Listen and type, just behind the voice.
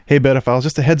Hey, Betaphiles,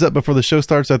 just a heads up before the show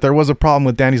starts that there was a problem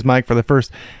with Danny's mic for the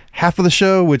first half of the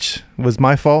show, which was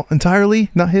my fault entirely,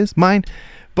 not his, mine.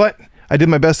 But I did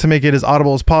my best to make it as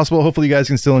audible as possible. Hopefully you guys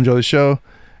can still enjoy the show.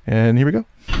 And here we go.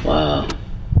 Wow.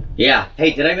 Yeah.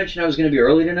 Hey, did I mention I was going to be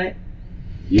early tonight?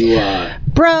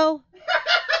 Bro.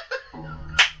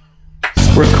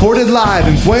 Recorded live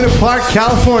in Buena Park,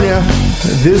 California.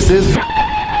 This is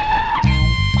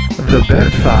The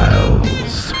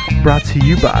Betaphiles, brought to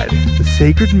you by the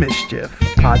Sacred Mischief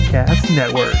Podcast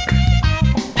Network.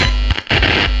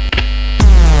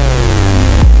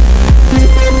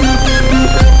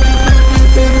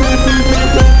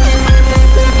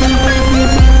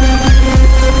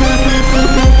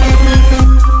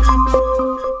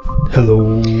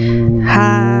 Hello.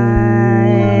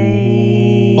 Hi.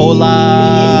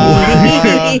 Hola.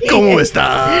 ¿Cómo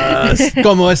estás?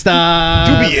 ¿Cómo estás?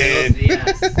 Tú bien.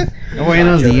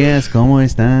 Buenos días. ¿Cómo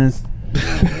estás?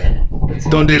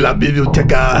 ¿Dónde la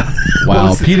biblioteca?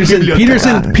 Wow, Peterson,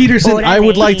 I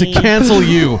would like to cancel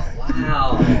you.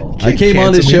 Wow. I came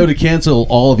on this show to cancel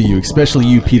all of you, especially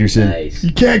you, Peterson. Nice.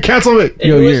 You can't cancel it.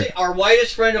 And who is it? Our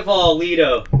whitest friend of all,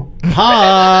 Lido.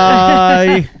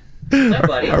 Hi. Hi,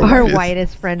 buddy. Our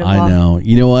whitest friend of all. I know.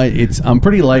 You know what? I'm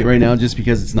pretty light right now just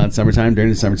because it's not summertime. During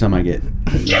the summertime, I get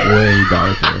way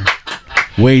darker.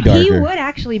 Way darker. He would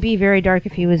actually be very dark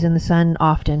if he was in the sun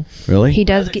often. Really? He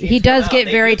does get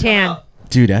very tan.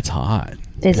 Dude, that's hot.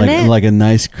 Isn't it? Like a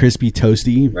nice crispy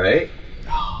toasty. Right?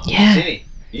 Yeah. See,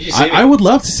 you should see me. I would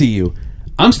love to see you.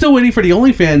 I'm still waiting for the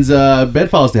OnlyFans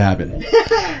bedfalls to happen.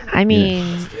 I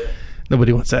mean,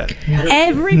 Nobody wants that.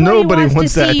 everybody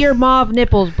wants to see your mauve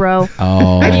nipples, bro.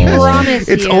 Oh. I promise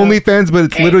It's you. OnlyFans, but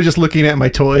it's literally just looking at my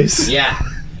toys. Yeah.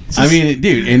 I mean,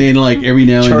 dude, and then like every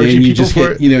now and Charging then you people just for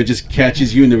get, it? you know, it just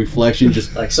catches you in the reflection,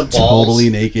 just Like some balls. totally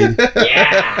naked.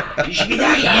 Yeah. You should be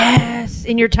that guy. Yes,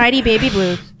 in your tidy baby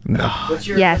blues. No. What's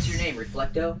your name?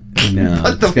 Reflecto? No,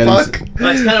 What the it's gotta- fuck? Well,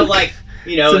 it's kind of like,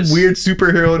 you know, Some it's weird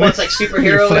superhero. Well, it's like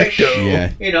superhero-ish. Reflecto.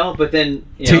 Yeah, You know, but then,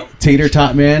 you know. tater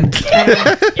tot man.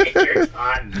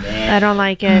 I don't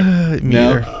like it. Me No.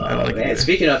 either. I don't like Man, it.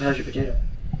 speaking of, how's your potato?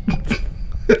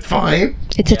 Fine.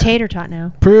 It's a tater tot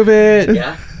now. Prove it.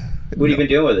 Yeah? What have you been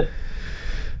doing with it?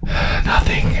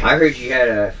 Nothing. I heard you had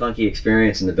a funky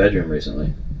experience in the bedroom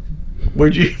recently. What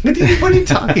are you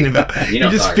talking about? You know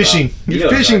You're just what I'm fishing. talking about. You You're know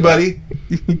what I'm fishing, buddy.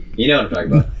 You know what I'm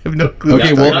talking about. I have no clue.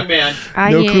 Okay, what well- you're Young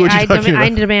man. No clue what you're talking I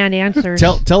about. demand answers.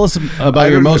 Tell us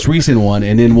about your most recent one,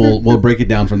 and then we'll break it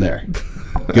down from there.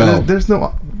 Go. There's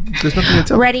nothing to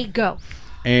tell. Ready, go.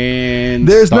 And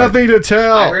There's start. nothing to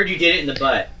tell. I heard you did it in the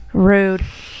butt. Rude.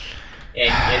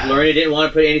 And Lorena didn't want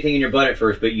to put anything in your butt at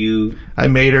first, but you I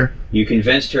made her.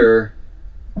 convinced her.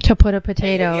 To put a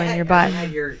potato in your butt. You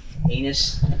had your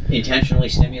anus intentionally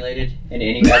stimulated in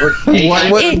any anytime?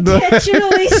 What?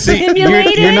 Intentionally See,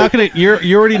 stimulated. you're not gonna. You're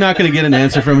already not gonna get an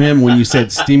answer from him when you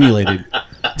said stimulated,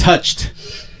 touched.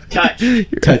 Touch.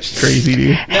 Crazy,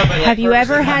 dude. No, but like Have you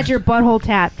ever purposely had your butthole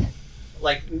tapped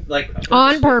like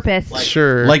on purpose? Like-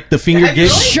 Sure. Like the finger Have you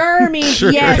gig. really? Sure means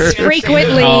Sure. yes,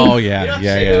 frequently. Oh You yeah, don't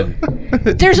yeah, say yeah.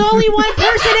 no. There's only one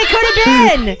person it could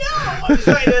have been. I'm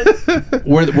trying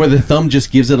to. Where the thumb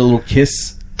just gives it a little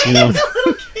kiss, you know,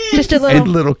 Just a A little.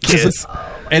 little kiss.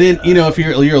 and then you know if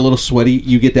you're a little sweaty,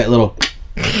 you get that little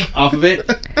off of it.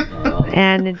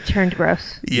 And it turned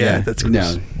gross. Yeah, that's gross.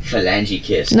 No. Phalange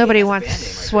kiss. Nobody wants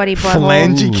sweaty butthole.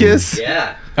 Phalange kiss?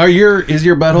 Yeah. Is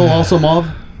your butthole also mauve?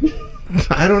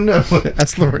 I don't know.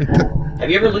 That's Lauren. Have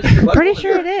you ever looked at your butthole? Pretty in the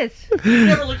sure it mirror? is. You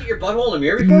never looked at your butthole in the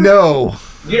mirror before? No.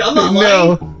 Dude, I'm not No.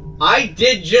 lying. I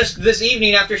did just this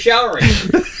evening after showering.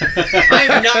 I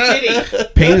am not kidding.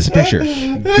 Paint us a picture.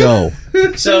 Go.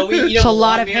 So we, you know, It's a the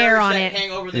lot long of hair mirrors on that it.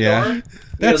 hang over the Yeah. door.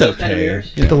 That's those kind of okay.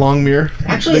 mirrors? Get the long mirror.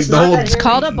 Actually, it's the not whole that It's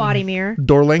called a body mirror.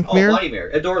 door length Oh, mirror. body mirror,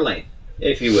 a door length,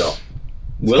 if you will.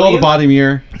 It's called a body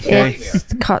mirror. Body It's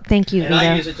mirror. called, thank you, And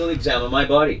I use Lido. it to examine my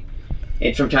body.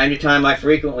 And from time to time, I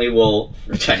frequently will.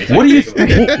 From time to time, What do you?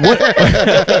 frequently. What?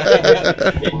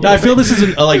 I feel this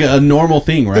is like a normal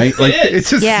thing, right? Like It is. It's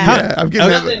just Yeah. yeah. I'm getting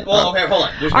Nothing. that. Well, okay, hold on.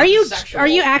 There's Are you nothing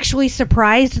sexual. actually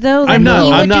surprised though? That I'm not.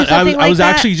 he would I'm do not. something I like was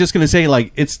that? actually just gonna say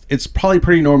like it's probably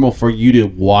pretty normal for you to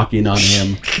walk in on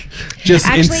him. Just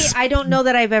Actually, I don't know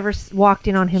that I've ever walked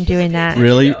in on him doing that.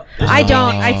 really. I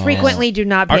don't. I frequently do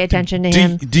not pay attention to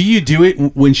him. Do you do it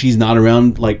when she's not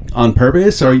around, like on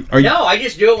purpose, or are you? No, I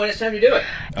just do it when it's time to do it.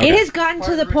 It has gotten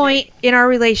to the point in our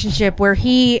relationship where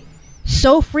he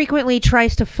so frequently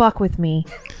tries to fuck with me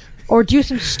or do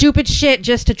some stupid shit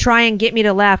just to try and get me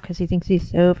to laugh because he thinks he's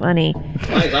so funny. As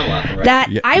long as I'm laughing, right? That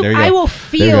I will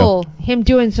feel him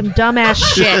doing some dumbass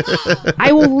shit.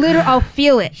 I'll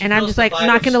feel it, and I'm just like, I'm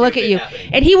not going to look at you.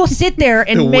 And he will sit there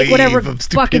and make whatever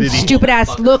fucking stupid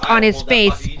ass look on his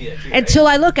face until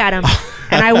I look at him,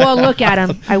 and I will look at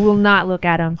him. I will not look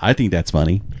at him. I think that's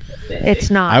funny.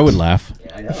 It's not. I would laugh.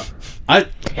 Yeah, I know. I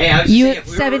was you saying,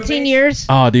 17 years.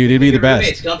 Oh, dude, it'd be the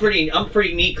best. I'm a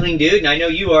pretty neat, clean dude, and I know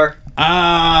you are.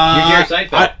 You're Jerry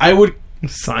Seinfeld. I would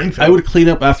Seinfeld. I would clean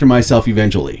up after myself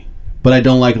eventually, but I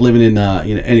don't like living in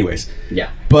anyways. Yeah.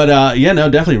 But no,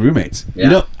 definitely roommates.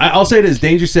 Yeah. I'll say this: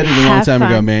 Danger said it a long time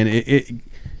ago, man.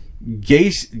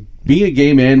 Being a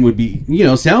gay man would be,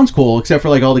 sounds cool, except for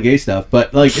like all the gay stuff.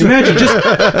 But like, imagine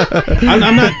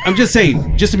I'm just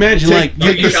saying, just imagine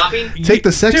you're shopping. Take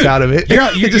the sex out of it.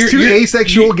 You're just two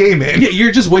asexual gay men.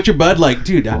 You're just with your bud, like,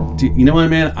 dude, you know what,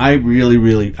 man? I really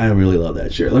love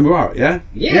that shirt. Let me borrow it. Yeah.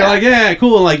 Yeah. You're like, yeah,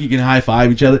 cool. And like, you can high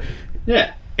five each other.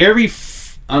 Yeah.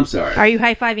 I'm sorry. Are you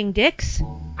high-fiving dicks?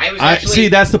 See,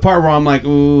 that's the part where I'm like,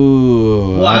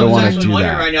 ooh, well, I don't want to actually do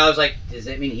wondering that. right now. I was like, does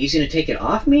that mean he's going to take it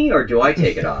off me, or do I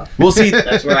take it off? Well, see,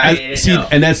 that's where I didn't know.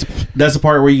 and that's the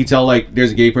part where you can tell like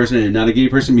there's a gay person and not a gay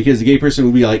person, because the gay person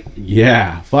would be like,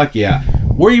 yeah, fuck yeah,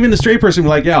 or even the straight person would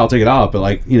be like, yeah, I'll take it off, but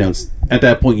like at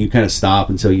that point you kind of stop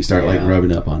until you start like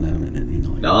rubbing up on them, and then it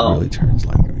really turns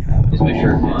like. Just make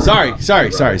sure.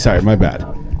 Sorry, my bad.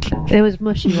 It was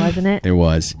mushy, wasn't it? It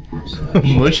was.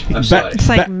 Mush. It's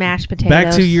like mashed potatoes.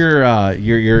 Back to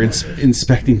your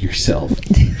inspecting yourself.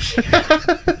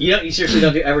 You seriously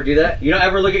don't ever do that? You don't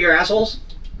ever look at your assholes?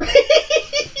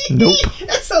 Nope.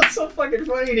 That sounds so fucking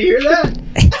funny to hear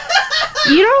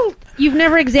that. You've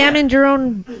never examined your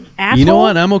own asshole? You know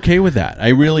what? I'm okay with that. I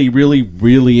really, really,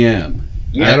 really am.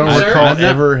 I don't recall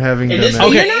ever having done that.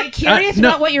 Okay. You're not curious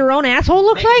about what your own asshole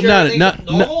looks like? No.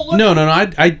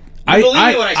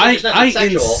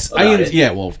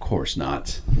 Yeah, well, of course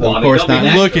not. Well, of course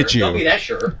not. Look sure. at you. Don't be that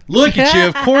sure. Look at you.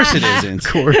 Of course it isn't.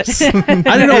 Of course. I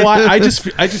don't know why. I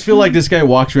just feel like this guy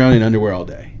walks around in underwear all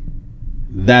day.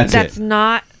 That's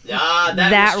not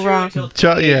that wrong. Until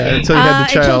until you had the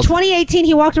child. Until 2018,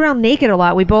 he walked around naked a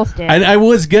lot. We both did. And I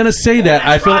was gonna say that.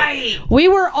 I feel right. We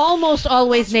were almost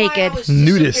always naked.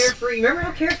 Nudist. So carefree. Remember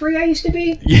how carefree I used to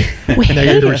be? We And now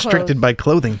you're hated restricted by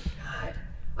clothing.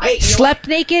 Slept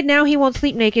naked. Now he won't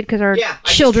sleep naked because our I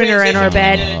children are in our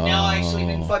bed. Now I sleep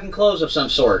in fucking clothes of some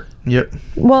sort. Yep.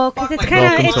 Well, because it's kind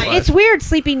of Welcome to it's weird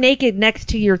sleeping naked next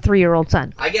to your 3-year-old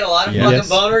son. I get a lot of fucking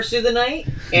boners through the night,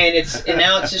 and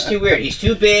now it's just too weird. He's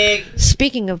too big.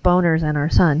 Speaking of boners and our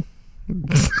son,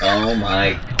 Oh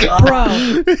my god, bro,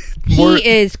 he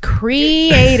is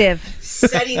creative.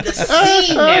 Setting the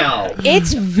scene now.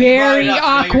 It's very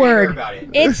awkward.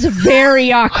 It's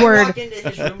very awkward. I walked into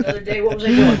his room the other day. What was I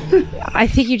doing? I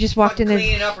think you just walked in there.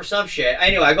 Cleaning up or some shit.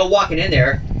 Anyway, I go walking in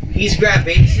there. He's grabbed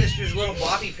baby sister's little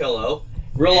bobby pillow.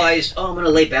 Realized, I'm going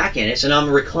to lay back in it. So now I'm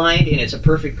reclined, and it's a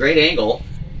perfect, great angle.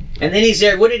 And then he's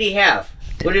there. What did he have?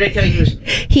 What did I tell you?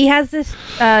 He has this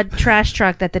trash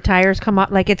truck that the tires come off.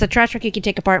 Like, it's a trash truck you can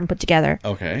take apart and put together.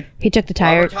 Okay. He took the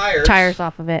tires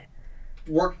off of it.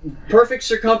 Perfect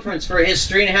circumference for his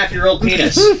 3.5-year-old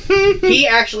penis. He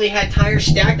actually had tires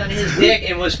stacked on his dick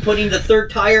and was putting the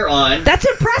third tire on. That's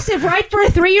impressive, right, for a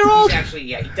 3-year-old?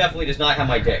 He definitely does not have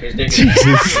my dick. His dick is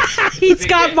He's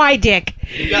got dick. My dick.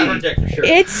 He got her dick for sure.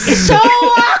 It's so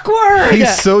awkward.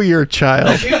 He's so your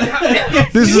child.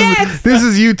 This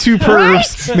is you two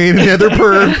pervs made another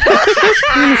perv.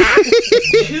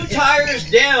 2 tires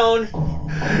down,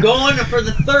 going for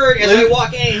the third as I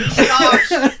walk in. He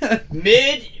stops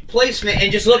mid placement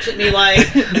and just looks at me like,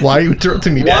 "Why are you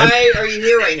interrupting me, Dad? Why are you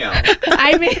here right now?"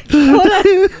 I mean,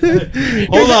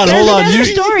 hold on. You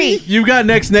story. You got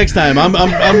next time. I'm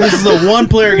this is a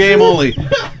 1-player game only.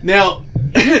 Now,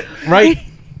 right?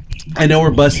 I know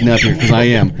we're busting up here because I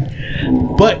am.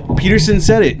 But Peterson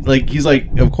said it. Like, he's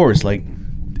like, of course, like,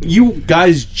 you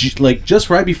guys, like, just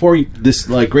right before this,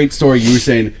 like, great story, you were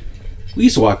saying, we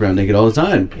used to walk around naked all the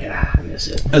time. Yeah, I miss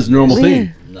it. That's a normal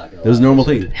thing. It was a normal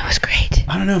thing. It was great.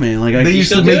 I don't know, man. Like, they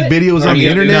used to make videos on the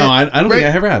internet. No, I don't think I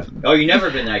ever have. Oh, you never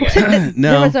been that guy.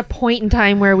 No. There was a point in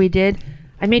time where we did.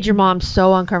 I made your mom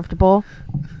so uncomfortable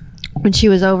when she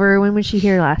was over. When was she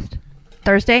here last?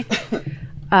 Thursday?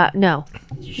 No.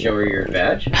 Did you show her your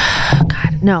badge? Oh,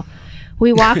 God, no.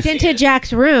 We walked into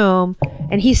Jack's room,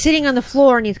 and he's sitting on the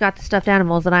floor, and he's got the stuffed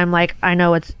animals, and I'm like, I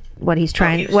know what he's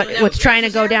trying, what's trying to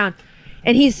go down.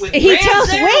 And he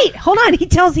tells, wait, hold on.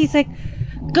 He's like,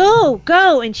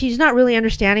 go, and she's not really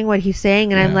understanding what he's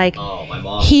saying, and I'm like, oh, my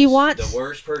mom. He wants the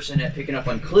worst person at picking up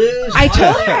on clues. I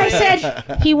told her, I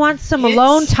said, he wants some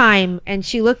alone time, and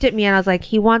she looked at me, and I was like,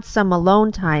 he wants some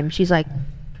alone time. She's like,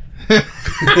 what?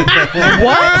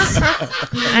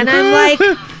 And I'm like,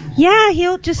 yeah,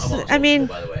 he'll just. I mean.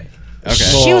 By the way. Okay.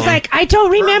 She was like, I don't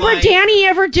remember Danny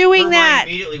ever doing that.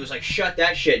 Immediately was like, shut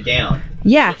that shit down.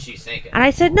 Yeah. That's what she's thinking. And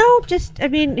I said, no, just, I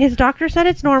mean, his doctor said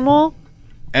it's normal.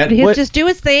 He'll just do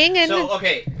his thing. And so,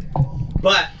 okay.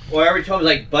 But, what I already told him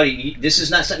was like, buddy, this is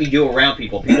not something you do around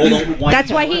people. People don't want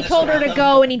that's why he told her to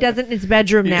go, and he does it in his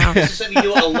bedroom now. This is something you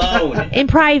do alone. In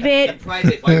private. In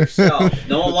private, by yourself.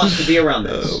 No one wants to be around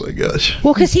this. Oh my gosh.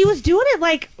 Well, because he was doing it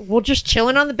like, well, just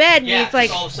chilling on the bed. And Yeah, he's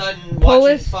like, all of a sudden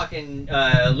watching fucking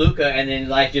Luca, and then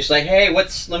like just like, hey,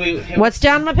 what's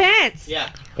down my pants?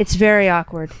 Yeah. It's very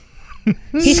awkward.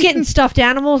 He's getting stuffed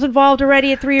animals involved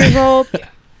already at 3 years old. Yeah.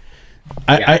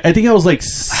 I think I was like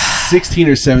 16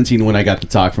 or 17 when I got the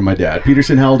talk from my dad.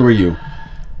 Peterson, how old were you?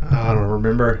 I don't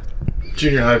remember.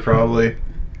 Junior high, probably.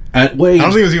 At what age? I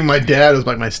don't think it was even my dad. It was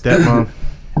like my stepmom.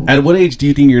 At what age do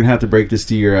you think you're gonna have to break this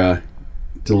to your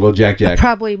to little Jack?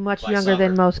 Probably much younger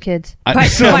than most kids. I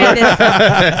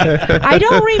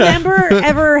don't remember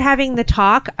ever having the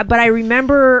talk, but I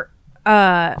remember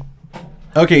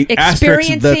okay,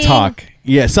 asterisk the talk.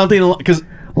 Yeah, something because.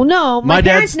 Well, no, my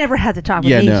parents never had to talk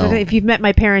with me. No. So if you've met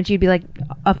my parents, you'd be like,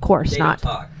 of course they not.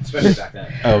 Don't talk, especially back then.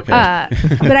 Okay.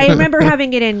 But I remember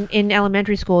having it in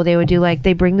elementary school. They would do like,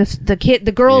 they bring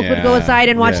the girls would go aside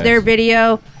and watch their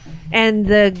video, and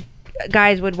the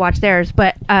guys would watch theirs.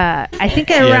 But I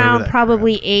think around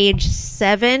probably age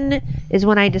 7 is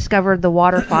when I discovered the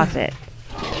water faucet.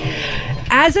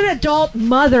 As an adult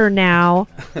mother now,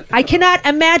 I cannot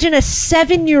imagine a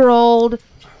 7-year-old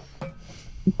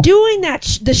doing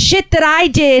the shit that I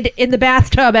did in the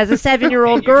bathtub as a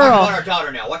 7-year-old girl. You're talking about our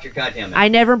daughter now. Watch your goddamn mouth. I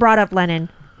never brought up Lennon.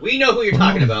 We know who you're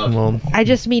talking about. Well, I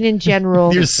just mean in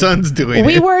general. your son's doing it.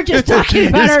 We were just talking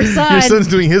about our son. Your son's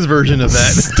doing his version of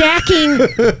that.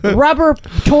 Stacking rubber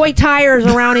toy tires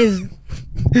around his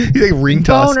He's like ring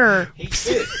toss. boner. He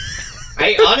did.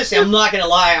 Honestly, I'm not going to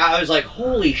lie. I was like,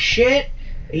 holy shit.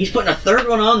 He's putting a third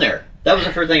one on there. That was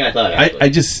the first thing I thought.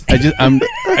 I'm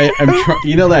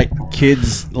you know that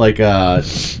kids like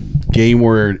game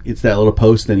where it's that little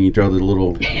post and you throw the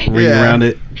little ring around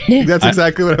it. That's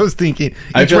exactly what I was thinking.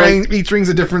 Each ring's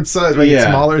a different size, right? It's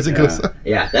smaller as it goes up.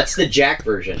 Yeah, that's the Jack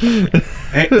version.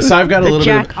 Hey, so I've got a little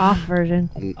Jack off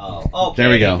version. Oh, okay. There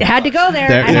we go. It had to go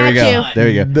there. I there had we go. to. There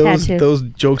you go. Those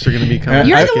jokes are going to be coming.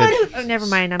 You're the one who... Oh, never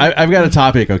mind. I've got a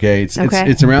topic, okay?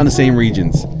 It's around the same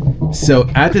regions. So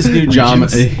at this new job...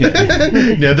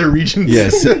 Nether regions?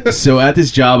 Yes. So at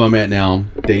this job I'm at now,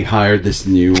 they hired this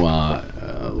new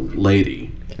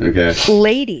lady. Okay.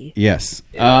 Lady. Yes.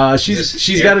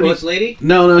 She's got to be... lady?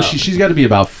 No. She's got to be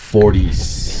about 40.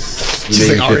 She's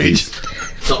like our age.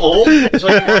 So old? That's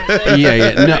what you want to say?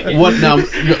 Yeah. No, what? No.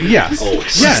 Yes. Old.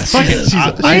 Yes. She's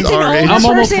our age. I'm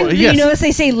almost. You notice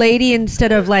they say lady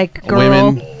instead of like girl.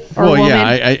 Women. Or well, woman. yeah.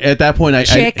 I at that point,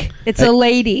 chick. It's a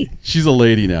lady. She's a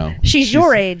lady now. She's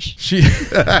your age.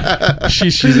 She's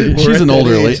an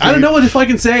older lady. I don't know what if I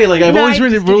can say. Like I've always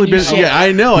really been. Shit. Yeah,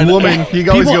 I know. Woman. You can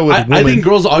always go with woman. I think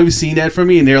girls always seen that from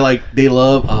me, and they're like, they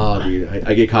love. Oh, dude,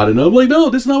 I get caught in. I'm like,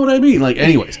 no, that's not what I mean. Like,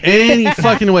 anyways, any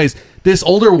fucking ways. This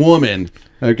older woman,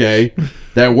 okay,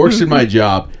 that works in my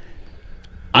job.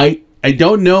 I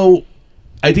don't know.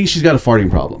 I think she's got a farting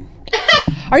problem.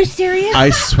 Are you serious? I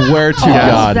swear to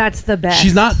God, that's the best.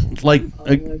 She's not like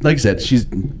I said, she's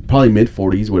probably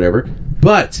mid-40s, whatever.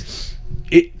 But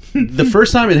the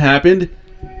first time it happened,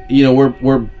 you know,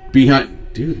 we're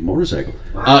behind, dude, motorcycle.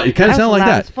 It kind of sounded like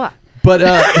that. Fuck. But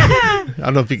I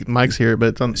don't know if Mike's here, but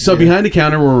it's on. So behind the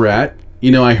counter where we're at,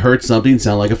 you know, I heard something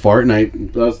sound like a fart, and I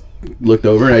looked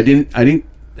over, and I didn't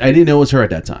know it was her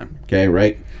at that time. Okay,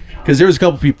 right? Because there was a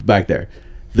couple people back there.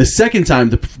 The second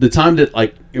time, the time that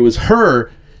like it was her.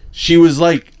 She was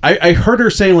like, I heard her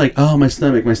saying like, "Oh, my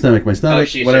stomach, whatever." So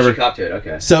she copped to it.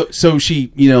 Okay. So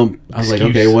she, you know, I was like,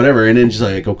 okay, whatever, and then she's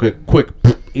like, "Go quick,"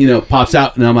 you know, pops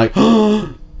out, and I'm like,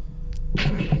 "Oh,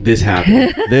 this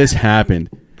happened,"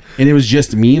 and it was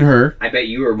just me and her. I bet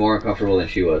you were more uncomfortable than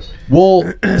she was.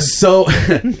 Well, so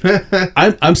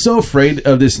I'm so afraid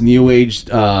of this new age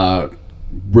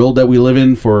world that we live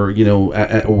in for, you know,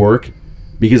 at work.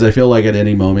 Because I feel like at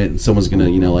any moment someone's gonna,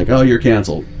 you know, like, oh, you're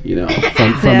canceled, you know,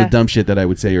 from the dumb shit that I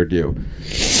would say or do.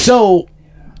 So,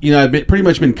 you know, I've pretty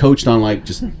much been coached on like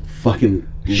just fucking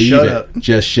leave it,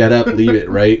 just shut up, leave it,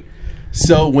 right?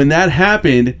 So when that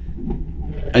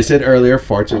happened, I said earlier,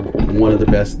 farts are one of the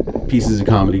best pieces of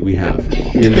comedy we have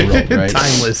in the world, right?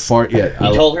 Timeless. Fart, yeah.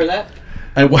 You told her that?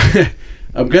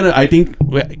 I think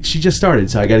she just started,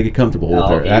 so I got to get comfortable with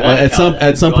her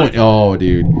at some point. Oh,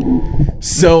 dude.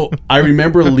 So I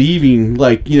remember leaving,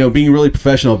 like, you know, being really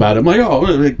professional about it. I'm like, oh,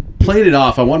 like, played it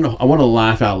off. I want to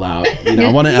laugh out loud. You know,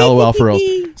 I want to LOL for reals.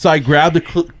 So I grabbed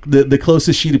the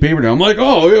closest sheet of paper. And I'm like,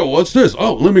 oh, yeah, what's this?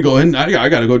 Oh, let me go in. I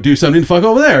got to go do something. Fuck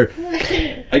over there.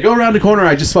 I go around the corner.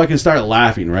 I just fucking start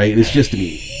laughing, right? And it's just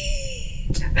me.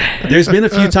 There's been a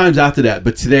few times after that,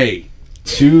 but today,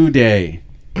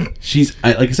 she's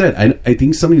like I said, I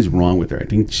think something's wrong with her. I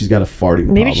think she's got a farting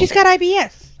problem. Maybe she's got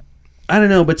IBS. I don't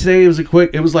know, but today it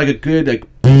was like a good like.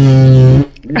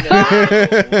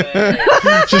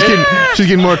 she's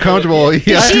getting more comfortable.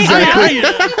 Yeah, exactly.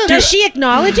 Does she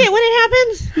acknowledge it when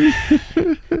it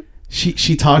happens?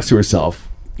 She talks to herself,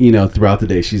 you know, throughout the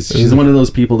day. She's one of those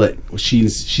people that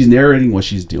she's narrating what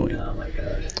she's doing. Oh my god.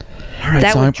 All right,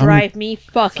 that would drive me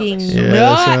fucking Yeah,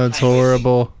 nuts. that sounds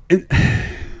horrible.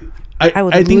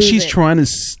 I think she's trying to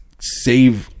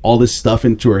save all this stuff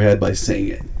into her head by saying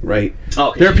it, right?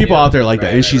 Oh, there are people out there like right,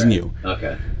 that, and she's right. new.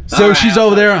 Okay. So she's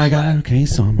over there.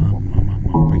 So I'm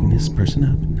bringing this person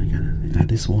up, and I gotta add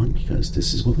this one because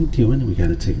this is what we're doing, and we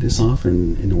gotta take this off,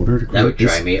 and in order to that would this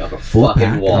drive me up a full fucking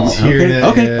pack. wall.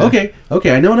 Okay.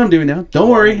 I know what I'm doing now. Don't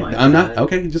worry. I'm not. God.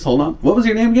 Okay, just hold on. What was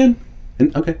your name again?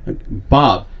 Okay,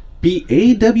 Bob.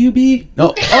 BAWB?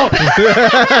 No. Oh.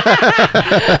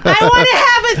 I want to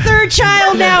have a third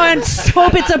child now and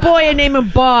hope it's a boy and name him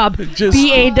Bob.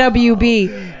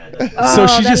 BAWB. So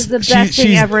she that is the best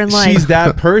thing ever in life. She's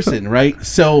that person, right?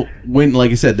 So when, like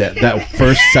I said, that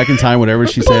first, second time, whatever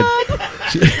she said,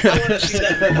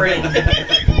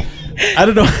 I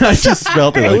don't know. I just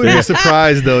spelled it I like would be that.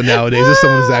 surprised though nowadays if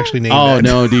someone was actually named Oh that.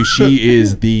 no, dude, she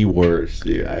is the worst,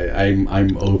 dude.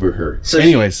 I'm over her. So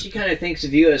anyways, she kind of thinks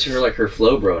of you as her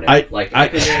flow bro now.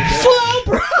 flow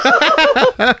bro.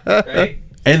 Right?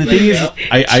 and the thing is,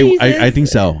 I think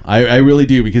so. I really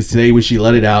do, because today when she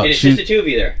let it out, And it's just the two of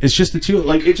you there. It's just the two.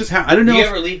 Like it just. I don't know. Do you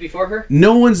ever leave before her?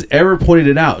 No one's ever pointed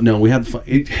it out. No, we had. Or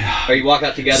you walk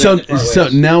out together. So and part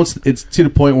ways? now it's to the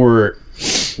point where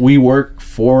we work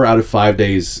 4 out of 5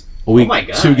 days a week my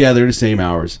God. together, the same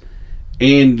hours,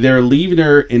 and they're leaving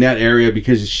her in that area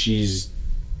because she's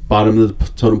bottom of the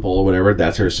totem pole or whatever.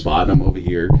 That's her spot, and I'm over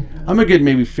here. I'm a good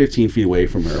maybe 15 feet away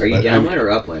from her. Are you but downwind or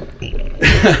upwind?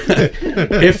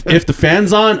 if the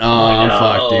fan's on, I'm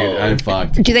fucked, dude. I'm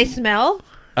fucked. Do they smell?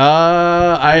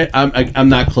 I'm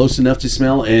not close enough to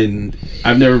smell, and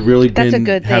I've never really That's been a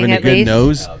good thing, having a at good least.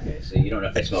 nose. Okay, so you don't know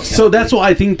if they smell. So that's why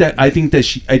I think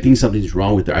something's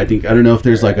wrong with her. I don't know if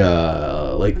there's I get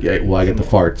the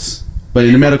farts, but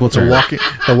in the medical term,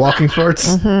 The walking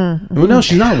farts. Mm-hmm. well, no,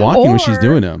 she's not walking when she's Or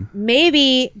doing them.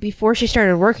 Maybe before she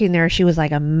started working there, she was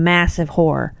like a massive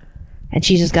whore. And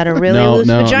she's just got a really loose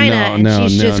vagina, and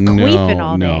she's just queefing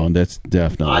all day. No, that's I thought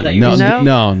definitely you were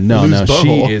No? no. Loose She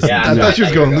butthole. is. Yeah, I thought she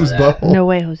was going loose butthole. No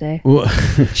way, Jose. Well,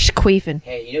 She's queefing.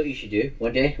 Hey, you know what you should do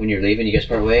one day when you're leaving? You guys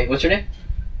part way. What's her name?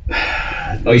 Oh,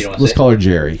 you don't want to let's say? call her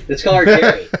Jerry. Let's call her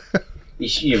Jerry.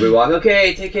 we walk.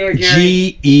 Okay, take care,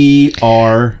 Jerry. GERRIE.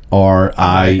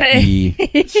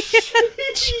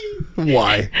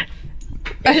 Why?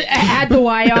 Add the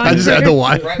Y on. I just had the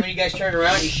why. Right when you guys turn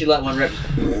around, you should let one rip,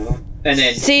 and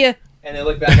then See ya.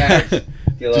 look back at her.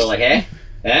 Do a little like, hey,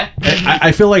 eh?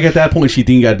 I feel like at that point she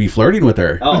think I'd be flirting with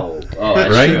her. Oh, that's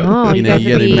Right? true. Oh, you guys you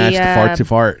would gotta be, match the fart to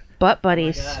fart. Butt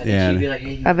buddies Yeah. She'd be like,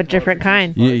 hey, of a different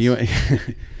kind.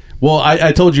 Well,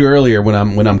 I told you earlier when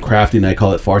I'm crafting, I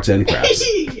call it farts and crafts.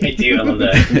 I do. I love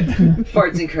that.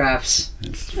 Farts and crafts.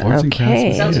 Farts and Okay.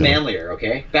 crafts. Sounds manlier.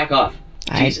 Okay, back off.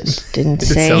 Jesus. I didn't It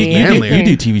say sounds manly. You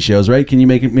do TV shows, right? Can you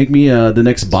make me the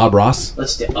next Bob Ross?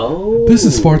 Let's do. Oh. This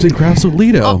is farts and crafts with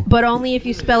Lido. Oh, but only if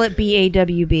you spell it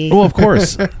BAWB. Oh, of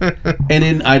course. And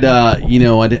then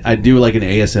I'd do like an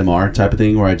ASMR type of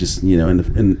thing where I just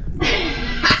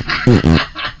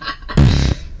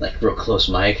Like real close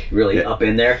mic, really up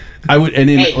in there. I would, and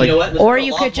then Hey, like, you know what? Let's Or put a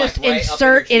you lav could just mic right up in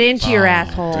insert your it cheeks. into your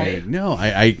asshole. right. no,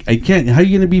 I can't. How are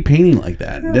you going to be painting like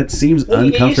that? That seems Well,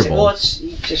 you get used to it. uncomfortable. Well, it's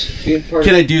just good for.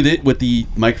 Can I do that with the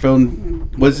microphone?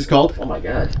 What's this called? Oh my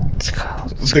god.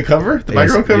 The cover? The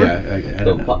microphone cover? Yeah, I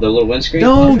don't know. The little windscreen.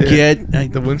 Don't Yeah.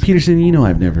 get The wind- Peterson. You know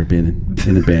I've never been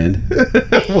in a band.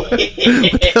 What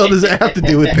the hell does that have to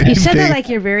do with You said that anything? like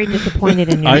you're very disappointed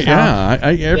in yourself. Yeah,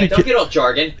 Every don't get all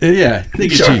jargon. yeah.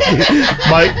 Think Sorry.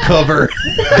 Mic cover.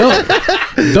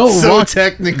 Don't So rock.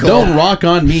 technical. Don't rock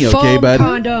on me, okay, Foam bud.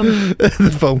 condom.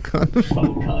 The foam condom.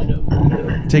 Oh,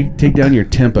 condom. Take down your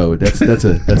tempo. That's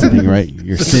a thing, right?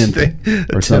 Your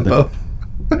synth or something. Tempo.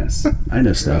 Yes, I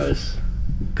know stuff.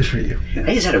 Good for you.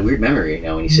 I just had a weird memory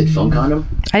now when you said phone condom.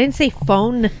 I didn't say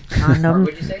phone condom.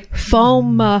 What'd you say?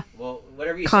 Foam. Well,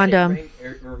 whatever you condom. said,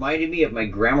 it reminded me of my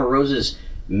Grandma Rose's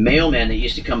mailman that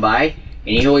used to come by,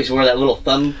 and he always wore that little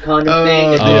thumb condom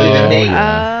thing.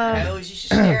 I always used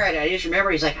to stare at it. I just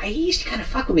remember he used to kind of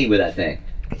fuck with me with that thing.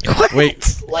 What?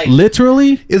 Wait, Like,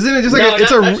 literally? Isn't it just like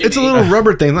it's a little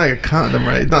rubber thing, like a condom,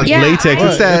 right? Not like latex.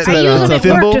 It's that I use them at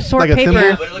thimble, work to sort like a paper.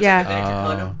 thimble. but it looks like a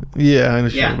condom. Yeah, I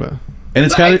understand. Yeah. And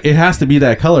it's got it has to be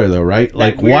that color though, right?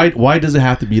 Like weird- why does it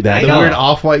have to be that I The know. color? weird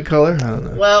off-white color. I don't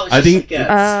know. Well, it's I think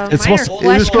like it's mine are supposed-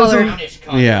 flesh it was supposed to- color. brownish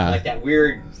condom, Yeah. like that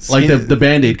weird. like the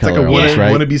Band-Aid It's like color, a almost,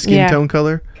 right? wannabe skin tone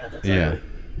color. Yeah.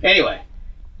 Anyway,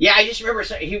 yeah, I just remember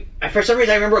for some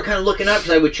reason I remember kind of looking up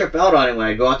because I would trip out on it when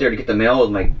I go out there to get the mail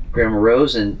with my Grandma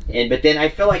Rose, but then I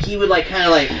feel like he would like kind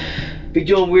of like be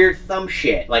doing weird thumb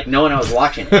shit, like knowing I was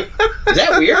watching it. Is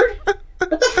that weird?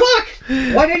 What the fuck?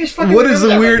 Why did I just fucking? What is the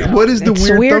remember that weird? right now? What is the It's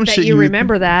weird weird thumb that shit you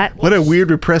remember that. What a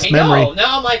weird repressed I know. memory.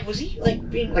 Now I'm like, was he like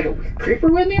being like a creeper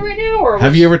with me right now, or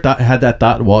Have you ever had that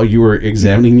thought while you were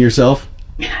examining yourself?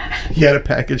 He had a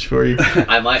package for you.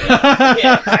 I might have.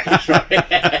 Yeah.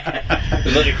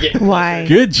 Why?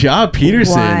 Good job,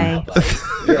 Peterson. Why?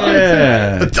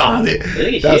 Yeah. Darn it.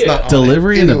 Look at That's you. not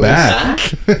Delivery in the back.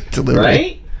 Delivery.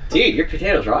 Right? Dude, your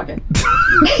potato's rocking.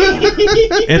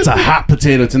 It's a hot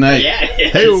potato tonight. Yeah, it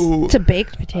is. Hey-o. It's a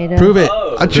baked potato. Prove it.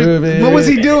 Oh. Prove it. What was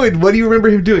he doing? What do you remember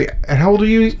him doing? And how old are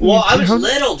you? Well, I was How-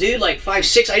 little, dude, like 5,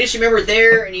 6. I just remember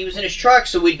there, and he was in his truck,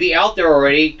 so we'd be out there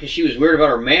already because she was weird about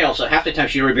her mail. So half the time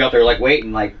she'd already be out there, like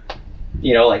waiting, like,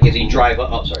 you know, like as he drive up.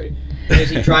 Oh, sorry,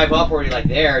 as he drive up already, like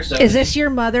there. So Is this your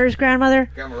mother's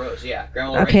grandmother? Grandma Rose? Yeah,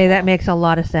 Grandma Rose. Okay, that makes a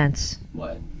lot of sense.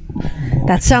 What?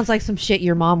 That sounds like some shit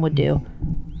your mom would do.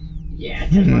 Yeah.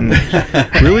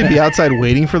 Really be outside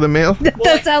waiting for the mail? That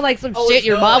does sound like some shit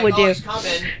your mom would do. He's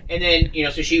coming, and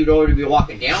then so she would already be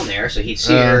walking down there, so he'd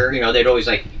see her. They'd always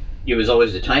like. It was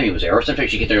always the time he was there, or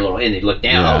sometimes you get there a little in, they'd look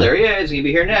down. Yeah. Oh, there he is. He'd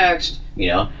be here next.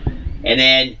 And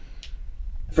then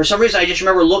for some reason I just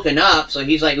remember looking up. So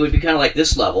he's like, it would be kind of like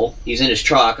this level. He's in his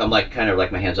truck. I'm like, kind of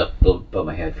like my hands up above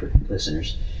my head for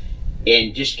listeners,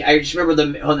 and I just remember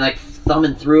them like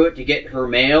thumbing through it to get her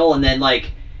mail, and then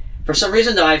like. For some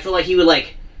reason, though, I feel like he would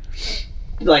like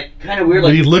kind of weird.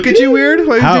 Like, Did he look at you weird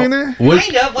while he was doing that?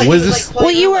 Kind of. Like, was he was, this? like, Well,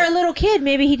 playing you with, were a little kid.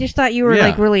 Maybe he just thought you were Yeah.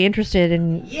 like really interested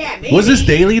in. Yeah, maybe. Was this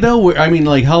daily though? I mean,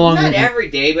 like how long? Not every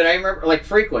day, but I remember like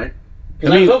frequent.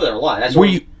 Because I I mean, was over there a lot. That's Were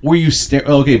you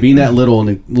okay? Being that little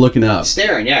and looking up,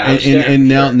 staring? Yeah, I was and staring,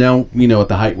 now for sure. at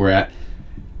the height we're at,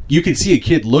 you can see a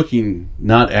kid looking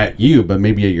not at you, but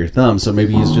maybe at your thumb. So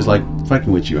maybe he's just like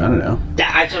fucking with you. I don't know.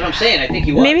 That's what I'm saying. I think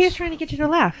he was. Maybe he was trying to get you to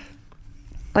laugh.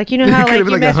 Like you know how He like could you have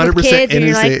been like mess with 100% kids and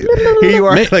you're like. innocent. Here you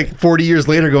are, like 40 years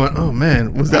later, going, "Oh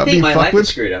man, was I that think being my fucked life was with?"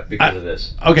 screwed up because of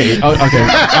this. Okay,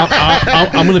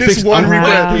 I'm gonna This fix. one I'm,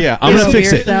 regret. yeah, I'm gonna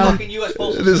fix it. So- Fucking U.S.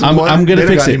 Postal This Service. I'm gonna they don't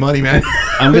fix got any it. money, man.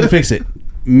 I'm gonna fix it.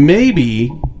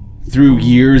 Maybe through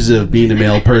years of being a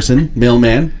mailman,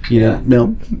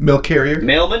 mail. Milk carrier.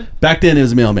 Mailman. Back then it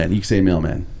was mailman. You could say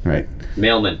mailman, right?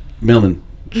 Mailman. Mailman.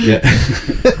 Yeah.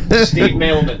 Steve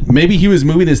Mailman. Maybe he was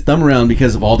moving his thumb around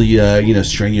because of all the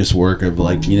strenuous work of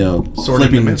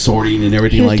flipping and sorting and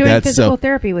everything He was like doing that. physical So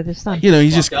therapy with his son.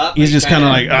 he's just Fucked up, he's just kind of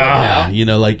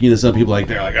like kinda some people like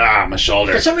they're like my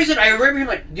shoulder. For some reason, I remember him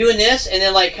like doing this and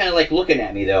then like kind of like looking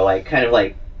at me though, like kind of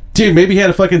like. Dude, maybe he had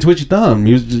a fucking twitchy thumb.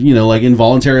 He was like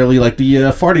involuntarily like the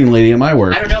farting lady at my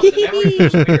work. I don't know. But the memory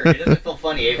feels weird. It doesn't feel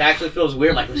funny. It actually feels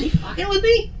weird. Like, was he fucking with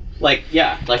me? Like,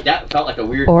 yeah, like that felt like a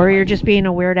weird. Or you're just being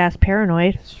a weird ass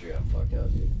paranoid. That's true. I'm fucked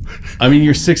up, dude. I mean,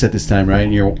 you're 6 at this time, right?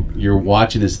 And you're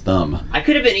watching his thumb. I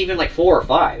could have been even like 4 or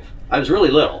 5. I was really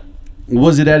little.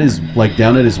 Was it at his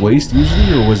down at his waist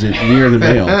usually, or was it near the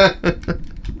mail?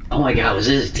 Oh my god, was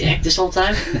it his dick this whole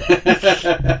time?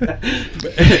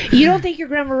 You don't think your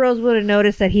grandma Rose would have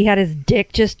noticed that he had his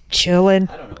dick just chilling?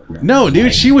 I don't know. No,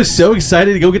 dude, she was so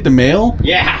excited to go get the mail.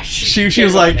 Yeah, She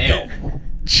was like,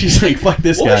 she's like, fuck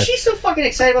this what guy. was she so fucking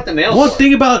excited about the mail? One for?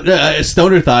 thing about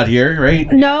stoner thought here,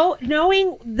 right? No,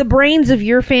 knowing the brains of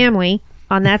your family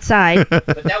on that side, But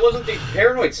that wasn't the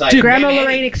paranoid side. Grandma Grandma Annie-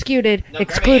 Lorraine excluded. No, Grandma Annie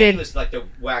excluded. was like the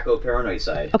wacko paranoid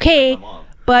side. Okay, My mom.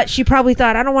 but she probably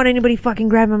thought, I don't want anybody fucking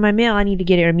grabbing my mail. I need to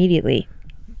get it immediately.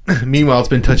 Meanwhile, it's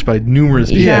been touched by numerous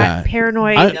people. Yeah.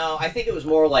 Paranoid. No, I think it was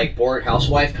more like bored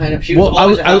housewife kind of. She Well, was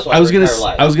always a housewife I was her gonna entire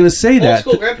life. I was gonna say Old that.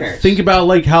 school grandparents. Think about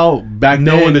like how back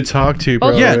No then, one to talk to,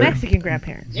 bro. Both Yeah. Mexican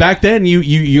grandparents. back then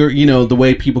you're the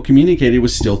way people communicated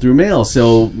was still through mail.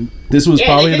 So this was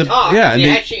probably they the could talk. and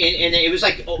And it was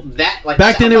like that. Like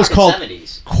back then I'm it was talking called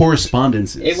 70s.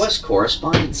 correspondences. It was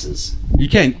correspondences. You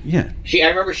can't. Yeah. I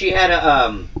remember she had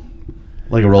a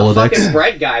Like a A Rolodex? fucking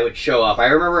bread guy would show up. I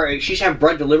remember she used to have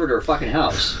bread delivered to her fucking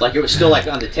house. Like it was still like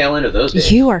on the tail end of those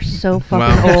days. You are so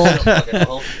fucking Wow. old. Fucking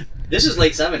old. This is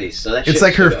late 70s, so that It's shit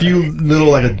like her was few little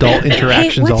like adult Hey,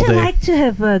 interactions what's all it day. like to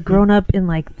have grown up in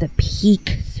like the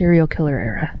peak serial killer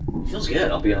era? Feels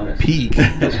good, I'll be honest. Peak.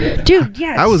 Feels good. Dude,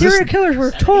 yeah, I was serial listening- killers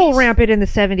were total rampant in the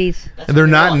 70s. They're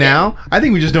not now. I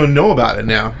think we just don't know about it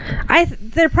now.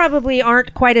 There probably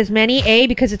aren't quite as many. A,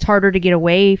 because it's harder to get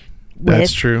away with.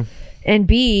 That's true. And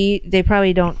B, they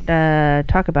probably don't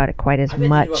talk about it quite as I've been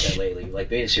much. thinking about that lately. Like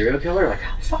being a serial killer, like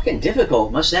how fucking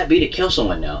difficult must that be to kill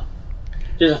someone now?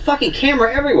 There's a fucking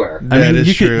camera everywhere. I mean,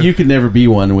 you could never be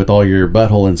one with all your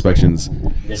butthole inspections.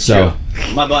 That's So- true.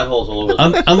 My butthole's all over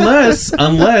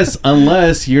the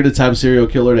unless you're the type of serial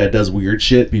killer that does weird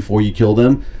shit before you kill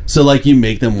them. So like you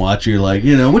make them watch. You're like,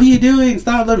 what are you doing?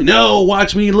 Stop! No,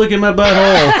 watch me look at my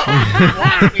butthole.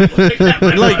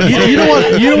 Like you don't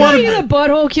want. You don't want Are you the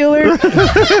butthole killer? And then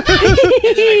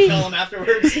I kill them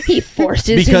afterwards. He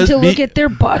forces Because- him to look at their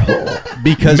butthole.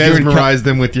 because you're Mesmerize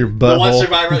them with your The one butthole.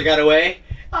 survivor that got away.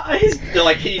 They're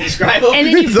like, can you describe him? And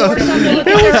then you force them to look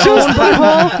at their own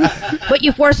butthole. But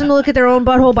you force them to look at their own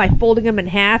butthole by folding them in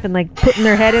half and like putting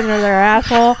their head into their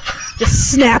asshole. Just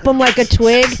snap them like a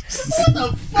twig. What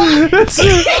the fuck?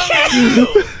 Wow.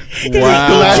 Eat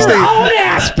your own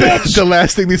ass, bitch. The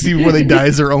last thing they see before they die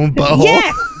is their own butthole.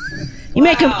 Yes. You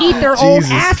make them eat their own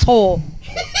Jesus. asshole.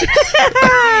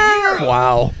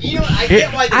 Wow. You know, I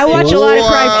get why this I watch a lot of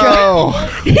crime shows.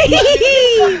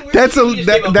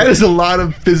 Wow. That is a lot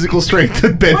of physical strength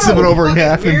to bend someone over in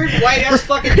half. And, Weird white ass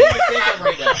fucking thing you think I'm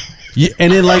right now.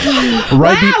 and then like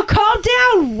Wow, calm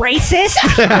down, racist.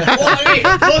 Well, I mean,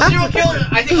 most serial killers,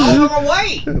 I think all of them are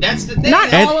white. That's the thing.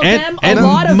 Not all of them. A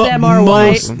lot of them are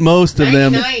most of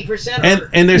them. 99% are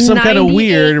And there's some kind of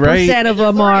weird, right? 98% of in their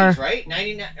them are. 30s, right?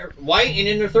 99 white and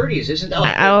in their 30s, isn't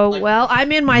that? Oh, like, well,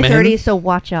 I'm in my Men? 30s, so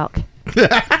watch out.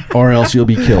 Or else you'll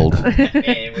be killed.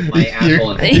 man, with my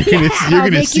asshole and You're I'll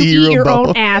gonna make see you eat your your own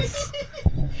butthole. ass.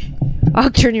 I'll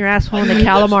turn your asshole into Lips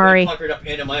calamari. puckered up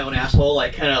into my own asshole,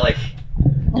 like kind of like.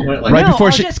 Right No, before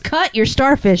I'll she- just cut your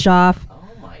starfish off. Oh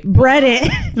my. Bread it.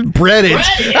 Bread it.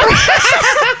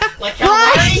 Like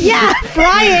calamari? Yeah,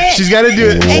 fry it. She's got to do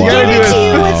it. and She's give got to it do to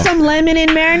it. you with some lemon and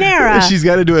marinara. She's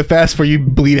got to do it fast before you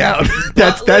bleed out.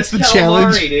 That's the Calamari,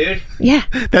 challenge. dude. Yeah.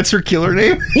 That's her killer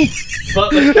name.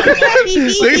 Buttlip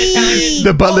Calamari.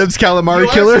 The Buttlip's Calamari You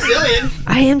are Killer. Sicilian.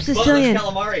 I am Buttlip Sicilian.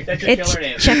 Calamari. That's your It killer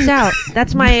name. checks out.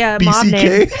 That's my mob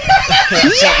name.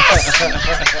 BCK.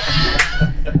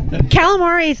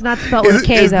 Calamari is not spelled with a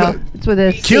K, Is though. not- It's with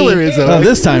a C. Killer is Oh, a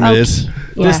this time Oh, it is.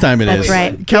 Yeah, This time it that's is.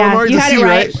 right. Calamari's yeah, you a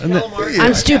had C, it right? Calamari.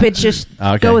 I'm stupid. Just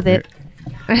Okay. go with it.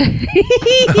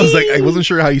 I was like, I wasn't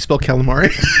sure how you spell calamari.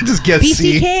 Just guess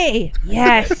C. BCK.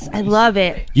 Yes, I love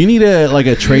it. You need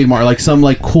a trademark, like some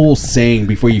like cool saying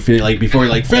before you finish, like before you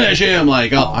like finish him.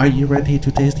 Like, oh, are you ready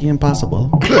to taste the impossible?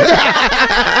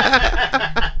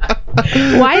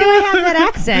 Why do I have that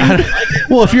accent?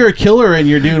 Well, if you're a killer and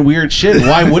you're doing weird shit,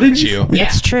 why wouldn't you? Yeah.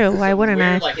 It's true. Why wouldn't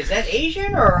I? Weird, like, is that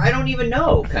Asian or I don't even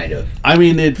know, kind of. I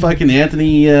mean, did fucking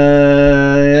Anthony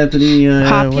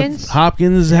Hopkins?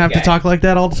 Hopkins have to Okay. talk like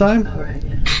that all the time? All right,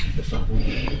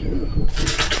 yeah.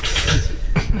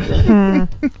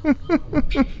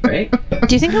 Right?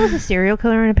 Do you think I was a serial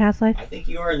killer in a past life? I think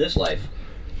you are in this life.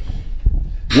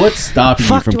 What's stopping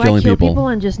Fuck, you do from I killing kill people? people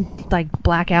and just like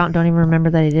black out and don't even remember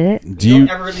that I did it? Do you?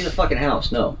 Don't ever leave the fucking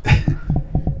house, no.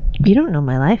 You don't know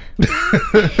my life.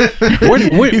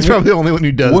 He's probably the only one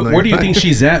who does. know Where do you your think life.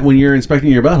 she's at when you're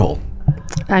inspecting your butthole?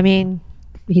 I mean,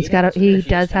 he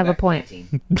does have a point.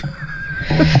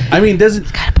 I mean,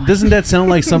 doesn't that sound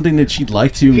like something that she'd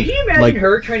like to Could you imagine like?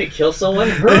 her trying to kill someone?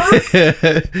 Her?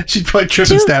 She'd probably trip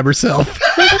and stab herself.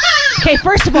 Okay,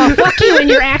 first of all, fuck you and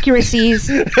your accuracies.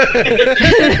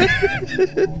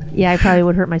 Yeah, I probably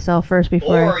would hurt myself first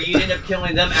before. Or you end up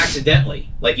killing them accidentally.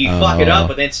 Like you fuck it up,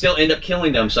 but then still end up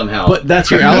killing them somehow. But that's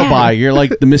your alibi. You're like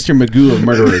the Mr. Magoo of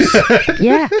murderers.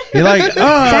 Yeah, You're like,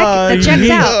 that checks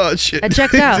he, out. Oh shit! That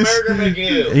checks out. Murder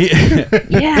Magoo.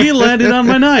 he, Yeah. he landed on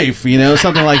my knife. You know,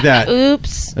 something like that.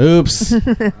 Oops. Oops.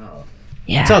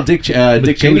 Yeah. That's how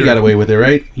Dick Cheney got away with it,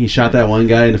 right? He shot that one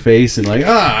guy in the face and like,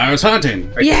 I was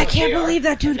hunting. Yeah, I can't believe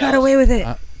that dude got away with it.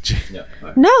 No.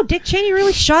 No, Dick Cheney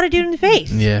really shot a dude in the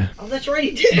face. Yeah. Oh, that's right,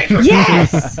 he did.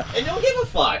 Yes. And don't give a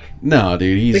fuck. No,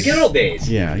 dude, he's The good old days.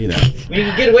 Yeah, you know. When you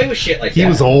can get away with shit like He that.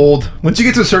 was old. Once you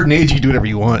get to a certain age, you can do whatever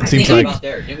you want. It seems Think like. about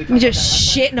there. Didn't we You talk just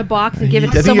about shit in a box and give it I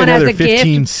to think someone as another a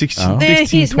 15, gift. 16, Oh. 15,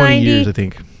 He's 20 years, 90. I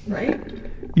think. that? Right?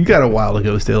 You got a while to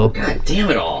go still. God damn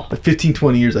it all. Like 15,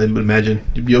 20 years, I would imagine.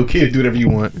 You'd be okay to do whatever you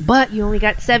want. But you only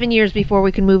got 7 years before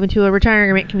we can move into a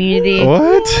retirement community.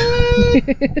 What?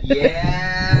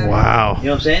 Yeah. Wow. You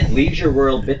know what I'm saying? Leisure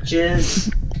world, bitches.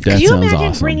 That Could you sounds imagine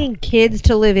awesome. bringing kids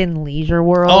to live in Leisure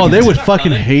World? Oh, they would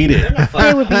fucking hate it.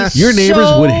 They would be Your neighbors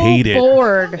so would hate it.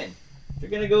 bored. They're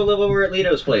going to go live over at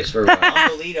Lido's place for a while.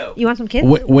 Uncle Lido. You want some kids?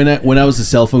 When I was a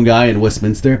cell phone guy in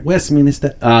Westminster,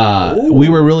 we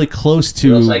were really close to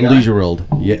Real Side Guy? Leisure World.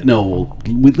 Yeah, no,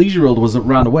 Leisure World was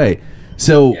around the way.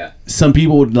 So Yeah. some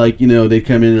people would they'd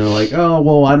come in and they're like, oh,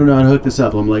 well, I don't know how to hook this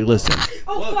up. I'm like, listen,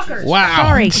 Oh, fuckers. wow,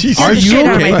 Sorry. Jesus. Scared are the you shit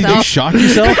out of okay? Did you myself. shock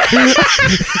yourself?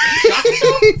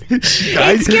 It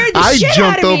scared the I shit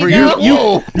jumped out of over me, you.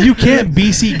 though. You can't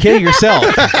BCK yourself,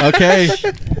 okay?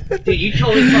 Dude, you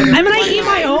totally fucking... I'm going to eat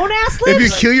my own ass lips? If you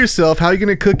kill yourself, how are you going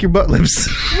to cook your butt lips?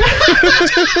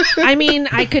 I mean,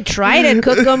 I could try to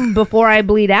cook them before I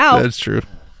bleed out. That's true.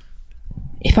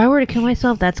 If I were to kill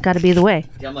myself, that's got to be the way.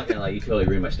 Yeah, I'm not going to lie. You totally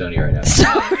ruined my stony right now. It's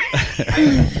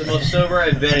the most sober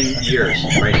I've been in years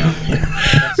right now.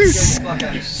 That scared the fuck out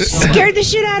of me so much. Scared the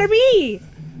shit out of me.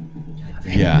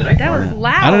 Yeah. That was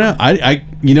loud. I don't know. I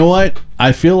you know what?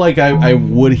 I feel like I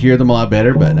would hear them a lot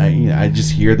better, but I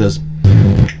just hear those.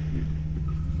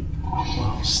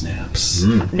 Oh, snaps.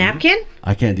 Napkin?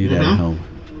 I can't do that at home.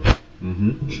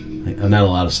 I'm not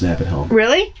allowed to snap at home.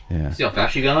 Really? Yeah. See how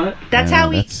fast you got on it? That's Yeah, how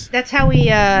we. That's how we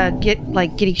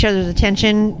get each other's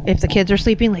attention if the kids are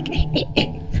sleeping. Like,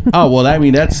 Oh well, I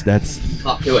mean that's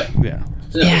Talk to it. yeah.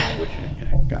 It's another Yeah. language.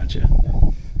 Okay, gotcha.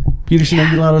 Peterson,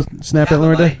 are you allowed to snap at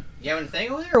Loretta? You having a thing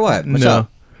over there or what? What's No.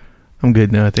 up? I'm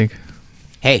good now, I think.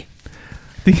 Hey.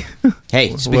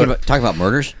 Hey, speaking about talking about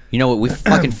murders, you know what we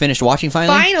fucking finished watching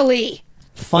finally?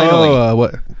 Finally.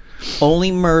 What?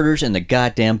 Only murders in the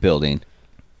goddamn building.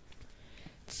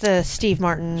 it's the Steve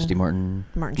Martin.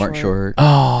 Martin Short.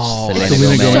 Oh, Selena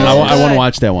Selena Gomez. Gomez. So I want good. to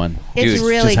watch that one. It's Dude,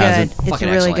 really just hasn't. good. It's Fucking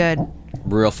really excellent.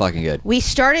 good. Real fucking good. We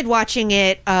started watching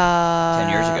it 10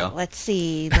 years ago. Let's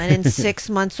see. Lennon's 6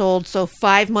 months old, so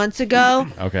 5 months ago.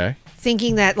 Okay.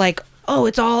 Thinking that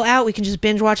it's all out. We can just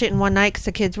binge watch it in one night because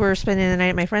the kids were spending the night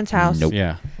at my friend's house. Nope.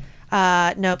 Yeah.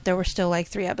 Nope. There were still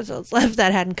 3 episodes left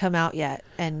that hadn't come out yet,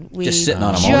 and we Just sitting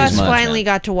on 'em all just these months, finally man.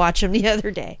 got to watch them the other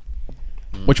day.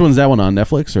 Which one's that one on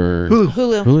Netflix or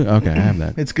Hulu. Hulu. Okay, I have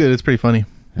that. It's good. It's pretty funny.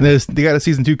 And they got a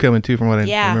season 2 coming too, from what I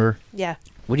remember. Yeah.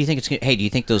 What do you think it's gonna... Hey, do you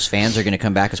think those fans are going to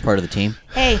come back as part of the team?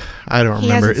 Hey, I don't He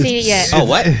remember. hasn't seen it yet. Oh,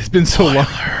 what? It's been so long.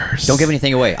 Don't give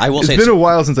anything away. I will It's say been a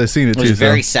while since I've seen it it was too. a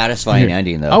very so. satisfying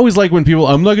ending, though. I always like when people.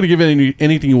 I'm not going to give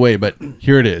anything away, but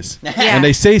here it is. And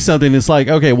they say something. It's like,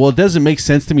 okay, well, it doesn't make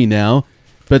sense to me now,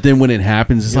 but then when it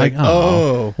happens, it's like,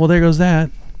 oh, well, there goes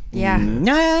that. yeah.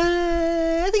 Nah,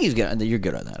 I think he's good. You're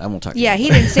good on that. I won't talk to Yeah, you.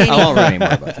 he didn't say I won't anything. write any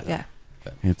more about that. Yeah.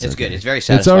 It's okay. good. It's very It's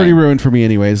satisfying. already ruined for me,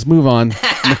 anyways. Move on.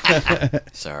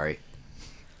 Sorry.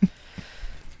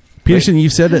 Peterson,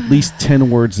 you've said at least 10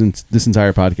 words in this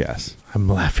entire podcast. I'm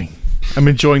laughing. I'm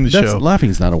enjoying the That's show.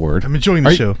 laughing's not a word. I'm enjoying the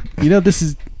Are show. You know, this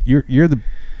is you're the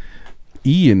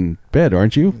E in bed,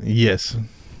 aren't you? Yes.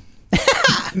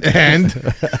 And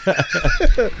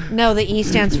No, the E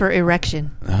stands for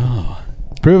erection.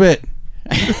 Prove it.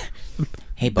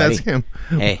 Hey, buddy. that's him.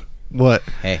 Hey. What?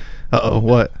 Hey. Uh-oh,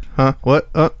 what? Huh? What?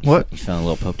 What? You feeling a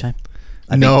little Pope time?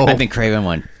 No. I've been craving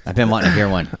one. I've been wanting to hear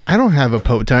one. I don't have a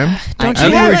Pope time. Don't I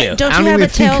you never have do. a, don't I you don't have a even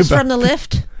think Tales about from the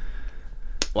Lift?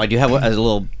 Well, I do have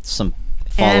some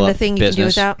follow-up And a thing you can do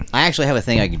business. without? I actually have a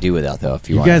thing I could do without, though, if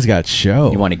you You want. guys got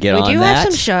show. You want to get We on do that?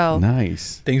 have some show.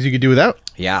 Nice. Things you could do without?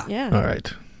 Yeah. Yeah. All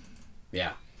right.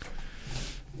 Yeah.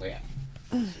 Oh, yeah.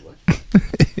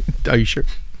 Are you sure?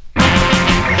 These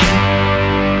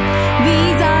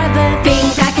are the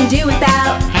things I can do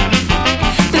without.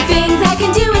 The things I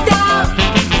can do without.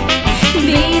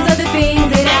 These are the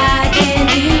things that I can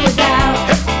do without.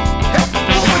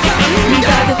 These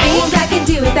are the things I can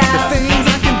do without.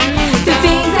 The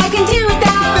things I can do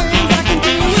without.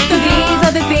 These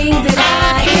are the things that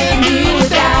I can do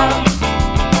without.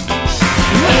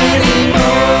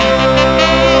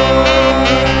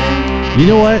 You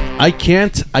know what? I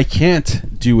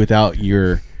can't do without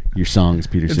your songs,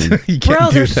 Peterson. You can't Bro,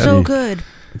 do they're that. so good.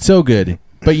 It's so good.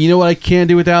 But you know what I can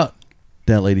do without?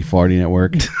 That lady farting at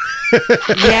work.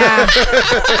 Yeah.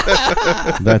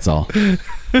 That's all.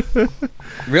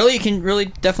 Really? You can really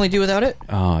definitely do without it?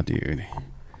 Oh, dude.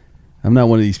 I'm not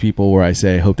one of these people where I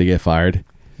say I hope they get fired,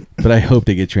 but I hope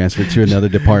they get transferred to another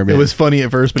It department. was funny at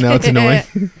first, but now it's annoying.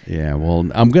 Yeah, well,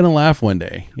 I'm going to laugh one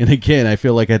day. And again, I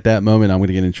feel like at that moment I'm going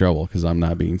to get in trouble because I'm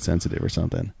not being sensitive or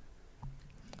something.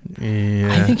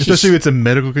 Yeah. think Especially she's- if it's a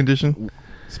medical condition.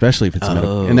 especially if it's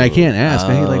medical. And I can't ask.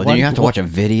 Hey, like, then you have to watch a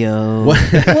video. Well,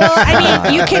 I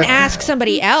mean, you can ask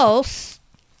somebody else.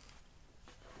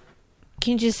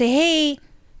 Can you just say, hey,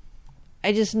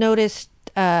 I just noticed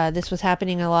this was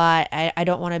happening a lot. I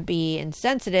don't want to be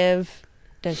insensitive.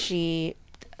 Does she...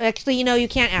 Actually, you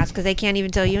can't ask because they can't even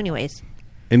tell you anyways.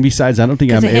 And besides, I don't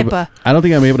think I'm able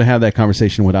to have that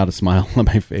conversation without a smile on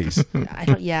my face.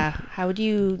 How do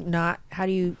you have that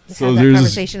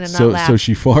conversation and not laugh? So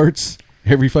she farts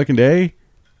every fucking day?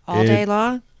 All day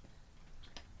long?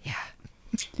 Yeah.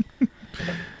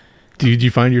 Did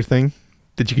you find your thing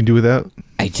that you can do without?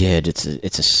 I did. It's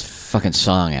a fucking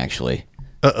song, actually.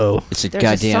 Uh-oh. It's a There's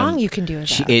goddamn a song you can do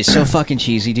without. It's so fucking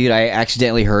cheesy, dude. I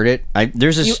accidentally heard it.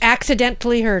 You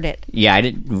accidentally heard it. Yeah, I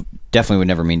definitely would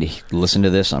never mean to listen to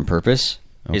this on purpose.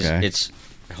 Okay. It's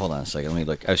hold on a second. Let me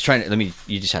look. I was trying to.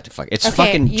 You just have to fuck. It's Okay,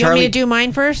 fucking you Charlie. want me to do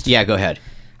mine first? Yeah, go ahead.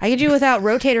 I could do without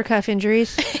rotator cuff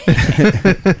injuries.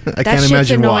 I can't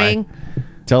imagine annoying. why.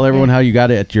 Tell everyone how you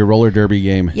got it at your roller derby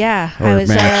game. Yeah,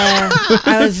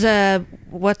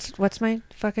 what's my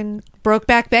fucking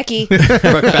Brokeback Becky? At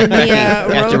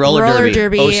the roller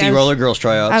derby. OC Roller Girls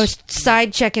tryouts. I was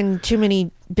side checking too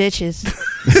many bitches,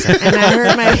 and I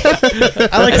hurt my.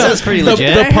 I like that's pretty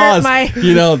legit. The pause.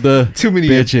 The too many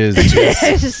bitches.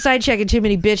 I was just side checking too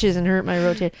many bitches and hurt my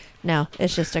rotator. No,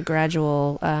 it's just a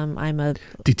gradual. I'm a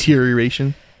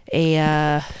deterioration.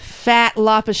 A fat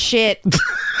lop of shit.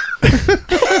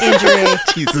 Injury.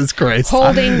 Jesus Christ.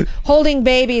 Holding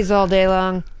babies all day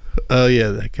long. Oh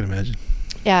yeah, I can imagine.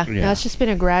 Yeah. No, it's just been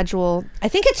a gradual. I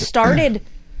think it started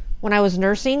when I was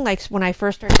nursing, like when I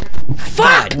first started.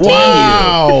 Fuck!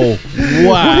 Wow! Wow!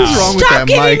 What is wrong with that mic? Stop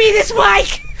giving me this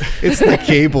mic! It's the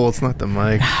cable. It's not the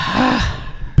mic.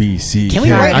 BCK. Can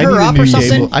we write her up or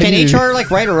something? Can HR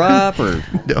write her up or?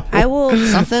 No. I will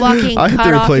fucking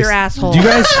cut off your asshole. Do you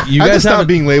guys have to stop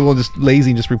being labeled just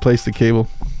lazy and just replace the cable.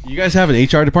 You guys have an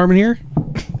HR department here?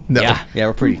 No. Yeah,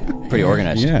 we're pretty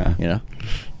organized. Yeah,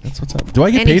 that's what's up. Do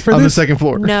I get paid for on this? the second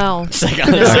floor? No. On the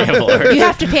second floor. You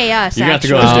have to pay us. You have to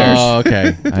go actually.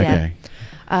 upstairs. Oh, okay.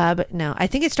 But no, I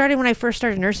think it started when I first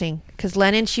started nursing because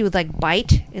Lennon, she would like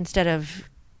bite instead of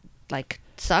like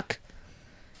suck,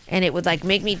 and it would like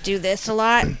make me do this a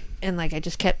lot, and like I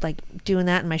just kept like doing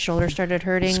that, and my shoulder started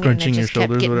hurting, scrunching and it your just kept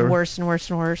shoulders, getting whatever. worse and worse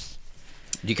and worse.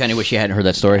 Do you kind of wish you hadn't heard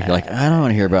that story? You're like, I don't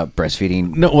want to hear about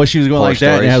breastfeeding. No, well, she was going like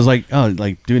that, stories. and I was like, oh,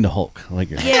 like doing the Hulk.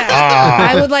 Like, Yeah,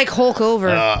 I would like Hulk over.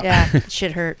 Yeah,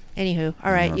 shit hurt. Anywho,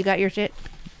 all right, you got your shit.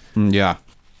 Yeah.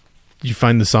 Did you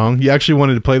find the song? You actually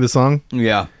wanted to play the song?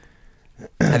 Yeah.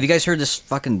 Have you guys heard this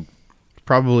fucking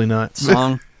Probably not.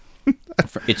 song?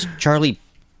 It's Charlie.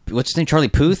 What's his name? Charlie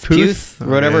Puth? Or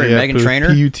whatever. Yeah, and Meghan Puth.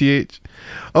 Trainor. Puth.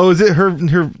 Oh, is it her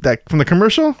that from the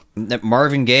commercial? That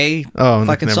Marvin Gaye Oh,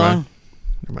 fucking never song. mind.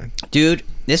 Never mind. Dude,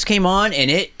 this came on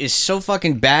and it is so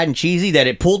fucking bad and cheesy that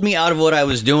it pulled me out of what I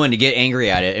was doing to get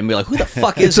angry at it and be like, who the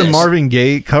fuck is It's this? a Marvin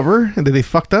Gaye cover that they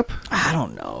fucked up? I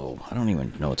don't know. I don't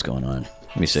even know what's going on.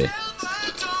 Let me see.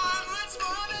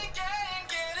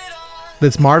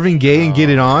 That's Marvin Gaye and Get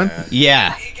It On?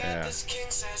 Yeah.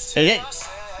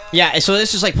 Yeah, so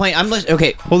this is like playing. I'm listening.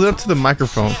 Okay. Hold it up to the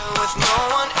microphone.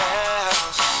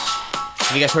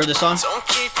 Have you guys heard this song?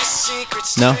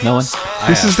 No? No one?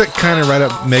 This is that kind of right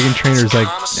up Meghan Trainor's like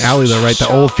alley though, right? The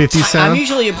old 50s sound. I'm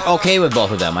usually okay with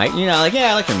both of them. I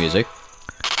like their music.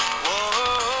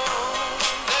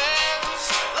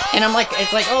 And I'm like,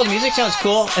 it's like, oh, the music sounds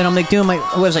cool. And I'm like doing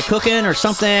was I cooking or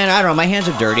something? I don't know. My hands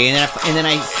are dirty. And then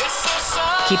I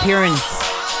keep hearing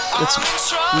it's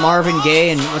Marvin Gaye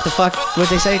and what the fuck? What'd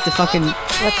they say? The fucking...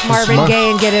 Let's Marvin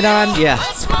Gaye and Get It On. Yeah.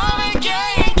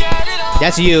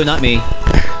 That's you, not me.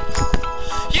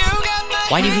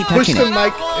 Why do you keep touching Push the it?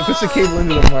 mic, push the cable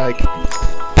into the mic.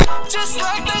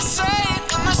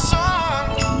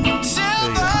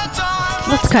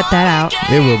 Let's cut that out.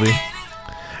 It will be.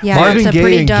 Yeah, Marvin it's a Gaye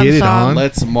pretty and dumb Get It song. On.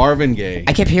 Let's Marvin Gaye.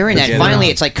 I kept hearing that. Get it Finally,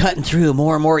 on. it's like cutting through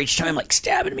more and more each time, like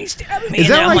stabbing me. Is And that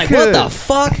then I'm like like, what a- the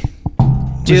fuck?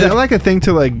 Dude. Is that like a thing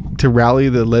to rally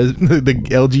the the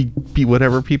LGBT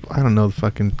whatever people? I don't know the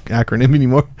fucking acronym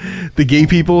anymore. The gay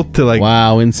people to like.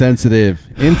 Wow, insensitive.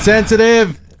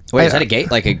 Insensitive. Wait, is that a gay?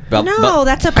 Like a... No,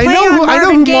 that's a play I know on who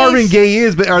Marvin Gaye's- Gaye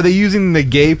is, but are they using the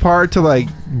gay part to like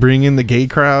bring in the gay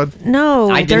crowd? No,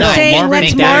 I did they're not. saying Marvin let's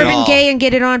ain't that at Marvin all. Gaye and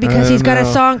Get It On because he's got a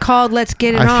No. song called Let's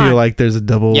Get It On. I feel like there's a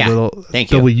double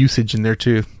Thank you. double usage in there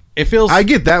too. It feels. I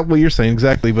get that what you're saying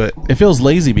exactly, but It feels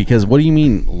lazy because what do you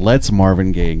mean? Let's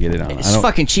Marvin Gaye and Get It On. It's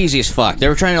fucking cheesy as fuck. They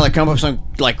were trying to like come up with some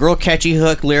like real catchy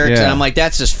hook lyrics, Yeah. and I'm like,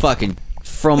 that's just fucking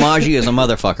fromagey as a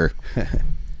motherfucker.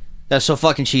 That's so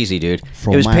fucking cheesy, dude.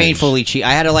 Fromage. It was painfully cheesy.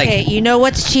 I had to like. Hey, you know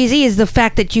what's cheesy is the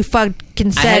fact that you fucking I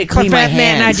had said to clean my "Perfect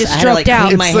man," and I hands. just I had to, stroked out.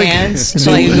 clean my It's like- hands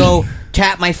so I could go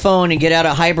tap my phone and get out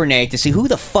of hibernate to see who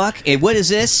the fuck. What is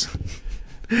this?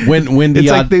 When the It's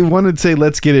like they wanted to say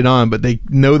 "Let's get it on," but they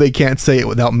know they can't say it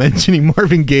without mentioning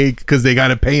Marvin Gaye because they got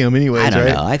to pay him anyways. I don't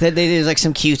right? know. I thought there's like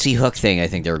some cutesy hook thing. I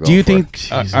think they were going. do you for. think?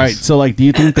 All right. So like, do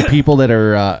you think the people that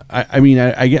are? I mean,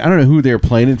 I don't know who they're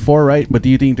playing it for, right? But do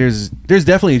you think there's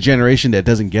definitely a generation that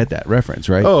doesn't get that reference,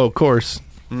 right? Oh, of course.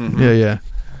 Yeah.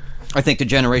 I think the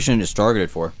generation it's targeted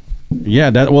for. Yeah.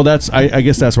 That's. I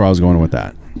guess that's where I was going with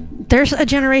that. There's a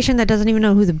generation that doesn't even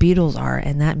know who the Beatles are,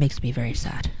 and that makes me very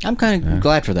sad. I'm kind of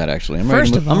glad for that. Actually, I'm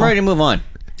First ready. of all- I'm ready to move on.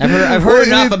 I've heard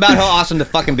enough about how awesome the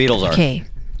fucking Beatles are. Okay,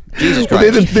 Jesus Well,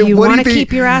 Christ. if you want to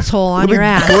keep your asshole on your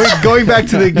ass, Going back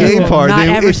to the gay part, not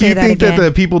ever if say you that think that again.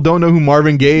 the people don't know who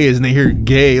Marvin Gaye is and they hear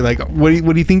gay, like what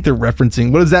do you think they're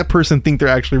referencing? What does that person think they're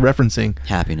actually referencing?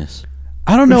 Happiness.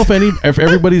 I don't know if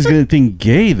everybody's going to think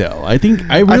gay though. I think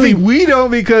I think we don't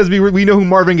because we know who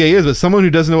Marvin Gaye is, but someone who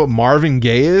doesn't know what Marvin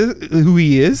Gaye is, who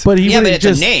he is, But Yeah, but wouldn't it's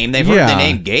just, a name. They've heard the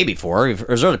name gay before.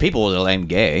 There's other people that are named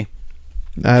gay.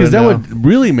 because that would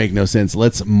really make no sense.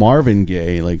 Let's Marvin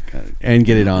Gaye and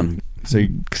get it on. So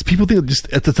because people think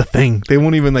it's a thing. They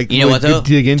won't even like You know what though?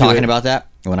 dig into Talking it. about that,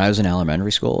 when I was in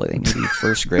elementary school, I think maybe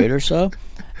first grade or so,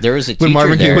 there was a teacher when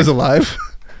Marvin Gaye there. was alive.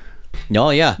 No,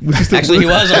 yeah. Actually, he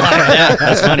was alive. Yeah,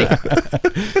 that's funny.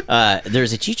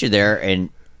 There's a teacher there, and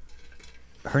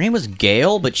her name was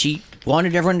Gail, but she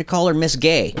wanted everyone to call her Miss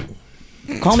Gay.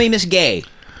 Call me Miss Gay.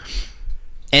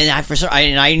 And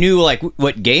I knew like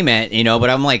what gay meant, but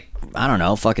I'm like, I don't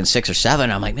know, fucking 6 or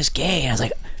 7. I'm like, Miss Gay. And I was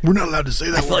like, We're not allowed to say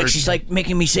that I feel word. like she's like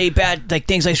making me say bad like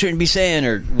things I shouldn't be saying,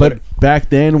 or But back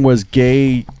then, was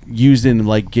gay used in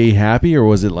like gay happy, or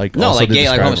was it like no, also like to gay,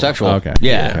 like describe- homosexual. Oh, okay,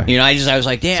 Yeah. I was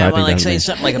like, damn, So I I'm think like that saying was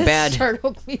something like a bad,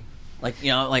 startled me. like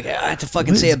like I have to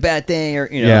fucking say a bad thing, or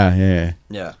Yeah.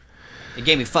 Yeah. It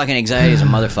gave me fucking anxiety as a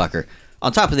motherfucker.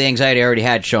 On top of the anxiety I already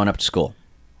had showing up to school.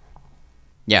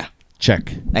 Yeah.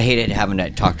 Check. I hated having to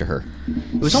talk to her.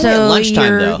 It was only So at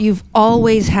lunchtime, though. you've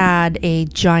always had a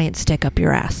giant stick up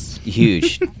your ass.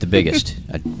 Huge. The biggest.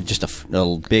 Just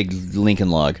a big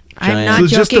Lincoln log. I'm Giant. not So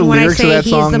it's just joking the when I lyrics of say that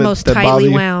he's song the that- most that bother tightly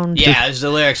you? wound. Yeah, it's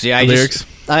the lyrics. Yeah, Lyrics?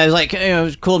 I was like, it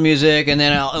was cool music, and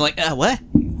then I'm like, what?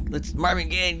 Let's Marvin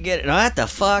Gaye get it. What the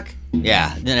fuck?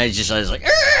 Yeah. Then I was like,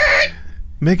 "Argh!"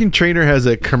 Megan Trainor has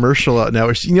a commercial out now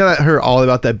where her All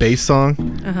About That Bass song.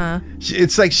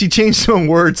 It's like she changed some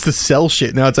words to sell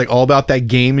shit. Now it's like all about that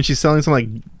game, and she's selling some like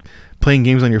playing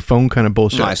games on your phone kind of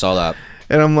bullshit. No, I saw that.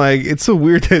 And I'm like, it's so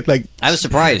weird that like I was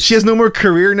surprised. she has no more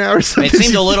career now or something. It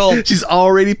seemed a little- She's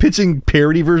already pitching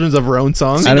parody versions of her own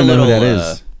songs. I don't know who that little,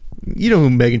 is. You know who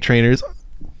Megan Trainor is.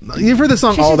 You've heard the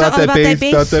song She All sings About That Bass,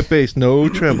 bass? about that bass, no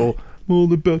treble.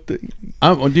 All about that.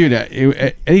 Dude,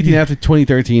 anything after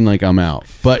 2013, like I'm out.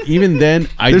 But even then,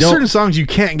 There's certain songs you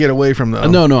can't get away from though.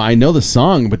 No, I know the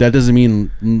song, but that doesn't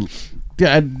mean.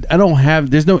 Yeah, I don't have.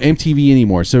 There's no MTV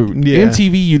anymore. So Yeah.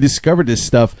 MTV, you discovered this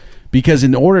stuff because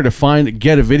in order to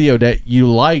get a video that you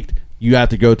liked, you have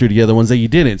to go through the other ones that you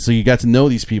didn't. So you got to know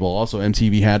these people. Also,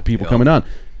 MTV had people coming on.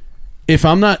 If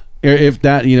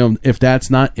that's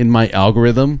not in my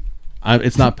algorithm,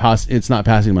 it's not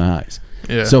passing my eyes.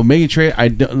 Yeah. So Megan Trainor, I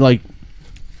don't like.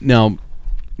 Now,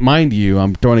 mind you,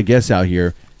 I'm throwing a guess out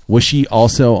here. Was she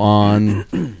also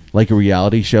on like a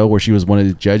reality show where she was one of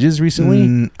the judges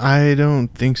recently? I don't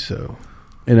think so.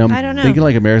 And I'm I don't know. thinking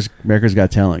like America's Got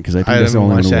Talent because I think I that's the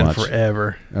haven't only one watched to that watch. in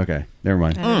forever. Okay, never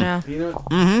mind. I don't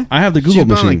know. I have the Google She's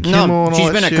been on, machine. like, Kimmel and all She's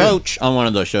that been a shit. coach on one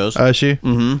of those shows. Is she?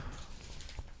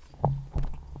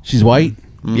 She's white.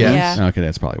 Yes. Yeah. Okay,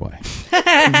 that's probably why.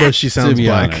 But she sounds To be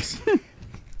black. honest.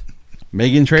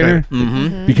 Megan Trainor?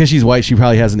 Mm-hmm. Because she's white, she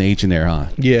probably has an H in there, huh?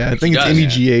 Yeah, I think it's does.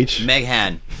 MEGH.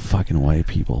 Meghan. Fucking white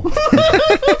people.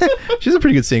 She's a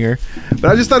pretty good singer.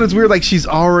 But I just thought it's weird, like she's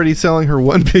already selling her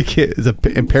one big hit as a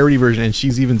parody version, and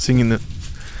she's even singing the.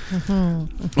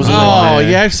 Oh,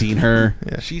 yeah, I've seen her.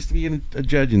 Yeah. She used to be a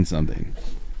judge in something.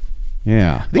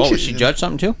 Yeah. I think Oh, she judged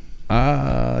something too?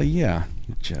 Yeah.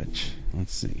 Judge.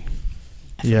 Let's see.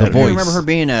 Yeah, I Voice. remember her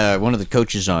being one of the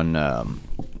coaches on.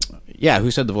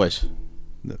 Who said The Voice?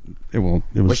 It was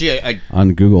Was she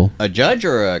on Google. a judge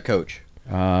or a coach?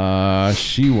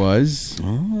 She was.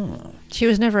 She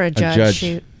was never a judge. judge.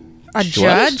 She was?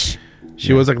 judge?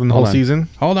 She was like the whole Hold on. season.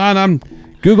 Hold on,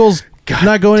 Google's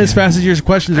not going as fast as your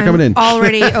questions are coming in.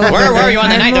 Already over. Where were you on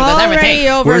the night of the I'm 17th? already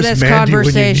over Where's this Mandy when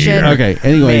you need conversation. her? Okay.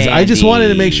 Anyways, I just wanted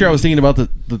to make sure I was thinking about the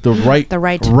right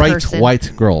person.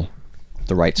 white girl.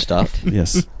 The Right Stuff.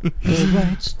 Yes. The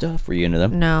Right Stuff. Were you into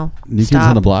them? No. New Kids Stop.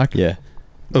 on the Block. Yeah.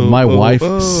 My wife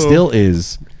still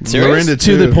is. Serious? Miranda To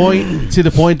too.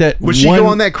 the point that Would she go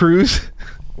on that cruise?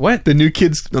 What? The New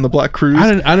Kids on the Block cruise?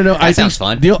 I don't know. I sounds think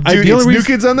fun. The, Dude, the it's only New reason,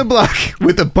 Kids on the Block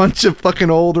with a bunch of fucking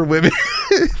older women.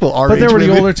 Well, our but they're age already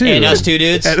women. older too. And us two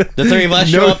dudes, the three of us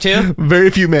show up too.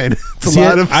 Very few men. It's a See,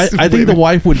 lot of I think the women.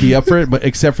 wife would be up for it, but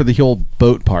except for the whole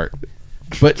boat part.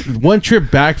 But one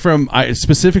trip back from,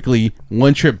 specifically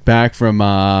one trip back from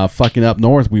fucking up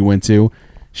north we went to,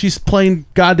 she's playing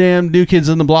goddamn New Kids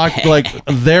on the Block like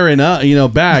there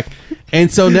and back, and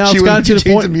so now She it's gotten wanted to the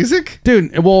change point. the music?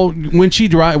 Dude. Well, when she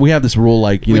drive, we have this rule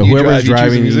like When you whoever's drive, you choose the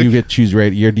driving, music? you get to choose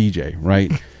your DJ,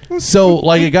 right? So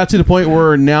like it got to the point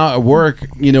where now at work,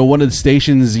 one of the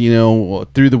stations,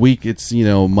 through the week it's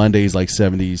Mondays like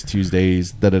 70s,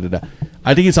 Tuesdays,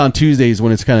 I think it's on Tuesdays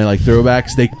when it's kind of like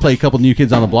throwbacks. They play a couple New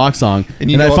Kids on the Block song, And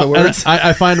you know all the words?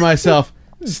 I find myself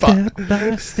Step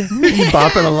by step,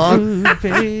 bopping along.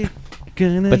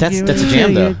 But that's a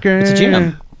jam, though. It's a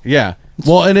jam. Yeah.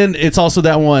 Well, and then it's also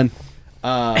that one.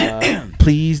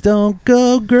 Please don't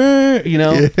go, girl. I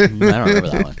don't remember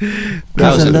that one.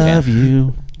 Cause I a fan. love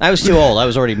you. I was too old. I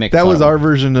was already making. That fun was of our them.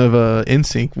 version of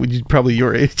NSYNC. Would you probably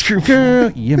your age group?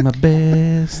 Girl, you're my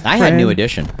best. I had friend. New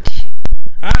Edition.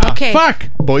 Okay. Fuck.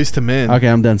 Boys to Men. Okay,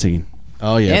 I'm done singing.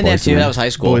 Oh yeah, and that Boys to too. Men. That was high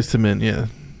school. Boys to Men. Yeah.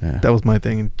 Yeah. That was my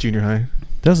thing in junior high.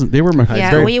 They were my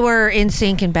Yeah, very- we were in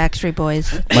sync and Backstreet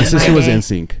Boys. My sister was day. in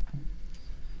sync.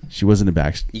 She wasn't a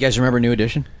back. You guys remember New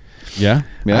Edition? Yeah.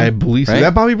 I believe so. Right? Is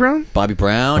that Bobby Brown? Bobby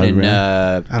Brown Bobby and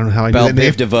Brown. I don't know how I knew Belle that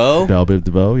name. Biv DeVoe. Belle Biv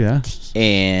DeVoe. Yeah.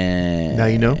 And Now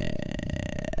you know?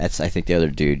 That's I think the other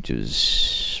dude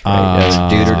was right.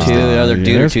 Dude or two. Another dude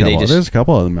or there's two. a couple- They there's just a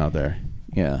couple of them out there.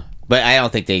 yeah. But I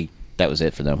don't think that was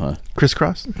it for them, huh?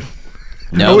 Crisscross?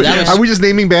 No, that Are was we just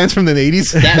naming bands from the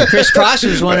 80s? that. Chris Cross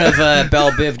was one of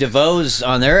Belle Biv DeVoe's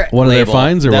on their One of their label.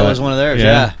 finds, or that what? was one of theirs.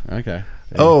 Yeah. Okay.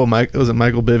 Oh, was it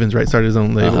Michael Bivins, right? Started his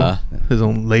own label. Uh-huh. His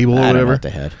own label or I don't know whatever. what they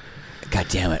had. God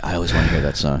damn it! I always want to hear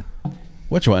that song.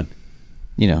 Which one?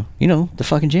 You know the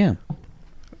fucking jam.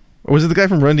 Or was it the guy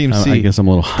from Run DMC? I guess I'm a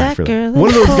little high That for that. girl. One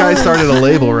of those guys started a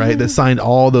label, right? That signed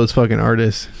all those fucking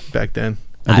artists back then.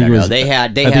 I don't know. They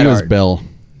had I think it was art. Bell.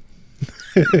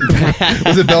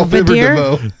 Was it Belle Biv or Vadir?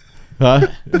 DeVoe? Huh?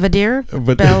 Vadir?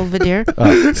 But- Belvedere?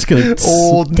 It's gonna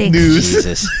Old Thanks. news.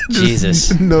 Jesus,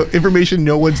 Jesus, No information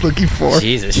no one's looking for.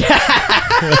 Jesus. Isn't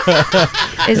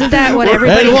that what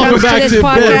everybody And welcome comes to back this to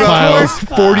Bed podcast Files. for?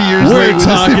 40 years We're later with this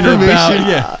talking information.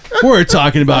 about we're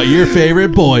talking about your favorite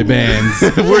boy bands,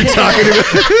 We're talking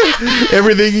about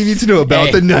everything you need to know about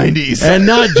Hey. the 90s. and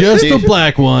not just the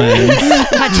black ones. Not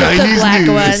just the 90s black news.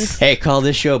 ones. Hey, call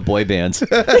this show boy bands.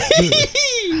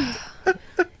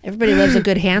 Everybody loves a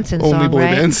good Hanson Only song, boy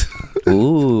right? bands.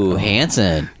 Ooh,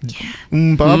 Hanson.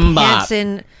 Bob. Bop.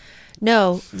 Hanson.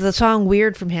 No, the song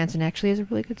 "Weird" from Hanson actually is a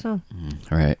really good song.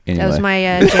 All right. Anyway. That was my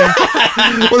jam.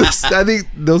 Well, I think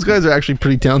those guys are actually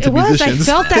pretty talented It was. musicians.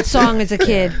 I felt that song as a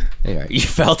kid. There, you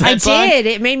felt that I song? did.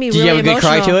 It made me Did you really have a good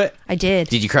emotional. cry to it? I did.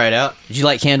 Did you cry it out? Did you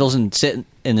light candles and sit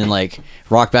and then like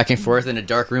rock back and forth in a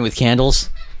dark room with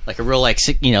candles, like a real like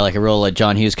like a real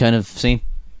John Hughes kind of scene?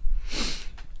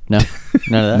 No,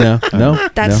 none of that. No.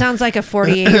 That no. sounds like a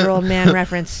 48-year-old man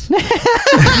reference.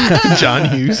 John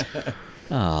Hughes.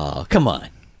 Oh, come on!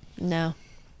 No.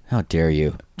 How dare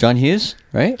you, John Hughes?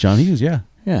 Right? John Hughes. Yeah.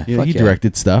 Yeah, Yeah, fuck he yeah.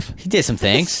 directed stuff. He did some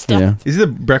things. Yeah. Is he the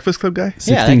Breakfast Club guy?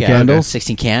 16 Yeah, that guy. Candles.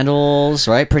 16 Candles,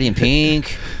 right? Pretty in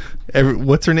Pink.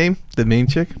 What's her name? The main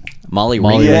chick? Molly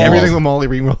Molly Ringwald. Ringwald. Everything with Molly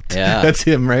Ringwald. Yeah. That's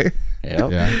him, right?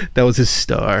 Yep. Yeah. That was his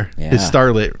star. Yeah. His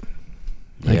starlet,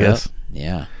 I Yep. guess.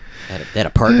 Yeah. They had a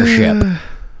partnership.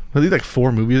 Were they like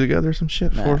 4 movies together or some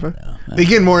shit? 4 or 5? know. They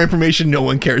get more information no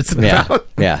one cares Yeah. about.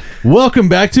 Yeah. Welcome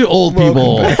back to Old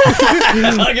People.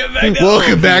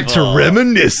 Welcome back to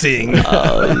Reminiscing.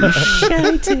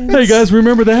 Hey guys,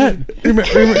 remember that?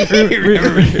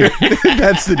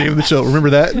 That's the name of the show. Remember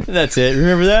that? That's it.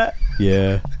 Remember that?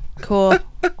 Yeah. Cool.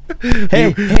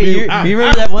 Hey, you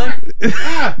remember that one?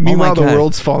 Meanwhile, the God.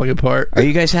 world's falling apart. Are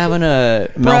you guys having a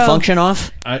malfunction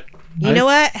off? You know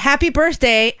what? Happy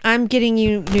birthday. I'm getting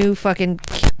you new fucking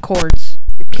cords,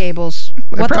 cables.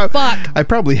 What the fuck? I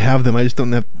probably have them. I just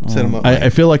don't have set them up. I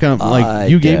feel like I'm like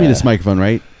you gave me this microphone,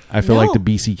 right? I feel No. like the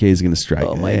BCK is going to strike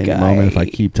Oh my at any God. moment if I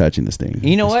keep touching this thing.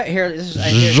 You know what? Here, this is.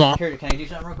 Here, can I do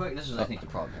something real quick? This is, I think, the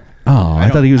problem here. Oh, I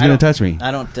thought he was I going to don't- touch me.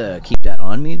 I don't keep that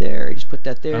on me there. I just put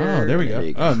that there. Oh, there we go.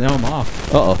 you Oh, now I'm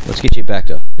off. Uh-oh. Let's get you back,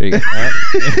 though. There you go. All right.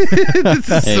 This is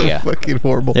There so you go. fucking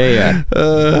horrible. There you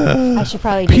go. I should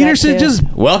probably do Peterson, that too. just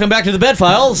Welcome back to the Bed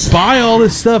Files. buy all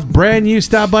this stuff brand new.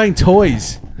 Stop buying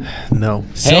toys. No.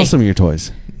 Sell Hey. some of your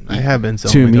toys. I have been to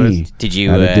selling my me. toys. Did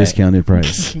you at a discounted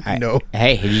price? No.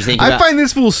 Hey, did you think I about... find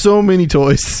this fool so many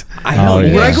toys. I know. Oh, you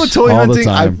yeah. When I guys- go toy All the hunting,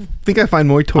 I time. think I find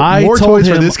more I toys told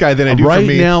for him this guy than I do right for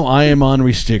me. now. I am on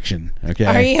restriction. Okay.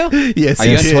 Are you? Yes, Are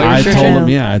you he on did. toy I restriction? told him.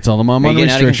 Yeah, I told him I'm Are you on getting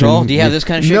out of restriction. control? Do you have this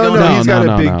kind of shit No, going no, on? he's got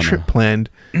a big no. trip planned.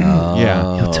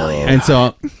 Yeah, He'll tell you. and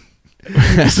so.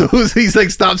 So he's like,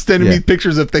 stop sending Yeah. me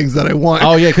pictures of things that I want.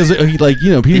 Oh yeah, because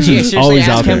Peterson's Did you seriously always ask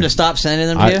out him there. to stop sending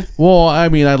them to you? Well, I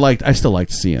mean, I still like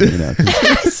to see him. You know, 'cause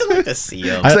I still like to see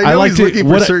him. I know he's looking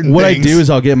for certain what I things. do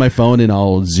is I'll get my phone and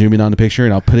I'll zoom in on the picture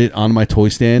and I'll put it on my toy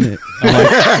stand. I'm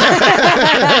like,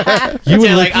 you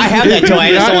would like, I have that toy,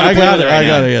 I just don't wanna play with it right I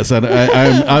got now. it. Yes,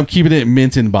 I'm keeping it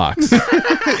mint in box.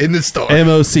 In the store.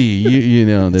 MOC. You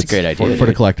know that's a great idea, for the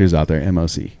dude. collectors out there.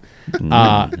 MOC.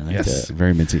 Yes, that.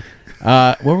 very minty.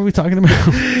 What were we talking about?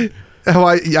 How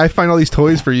I find all these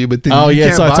toys for you, but then Oh you yeah,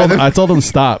 can't so buy them. I told him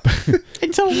stop.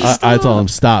 I told him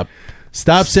stop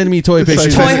sending me toy It's like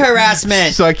pictures. Toy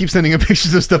harassment. So I keep sending him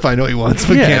pictures of stuff I know he wants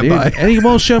but can't dude. buy. And he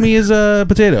won't show me his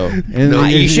potato.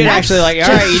 And You should actually like, all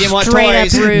right, you didn't want straight up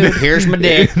toys. rude. Here's my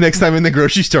dick. Next time in the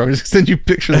grocery store, I'll just send you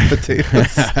pictures of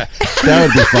potatoes. That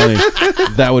would be funny.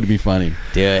 That would be funny.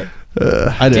 Do it.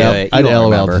 I'd Do it. You I'd won't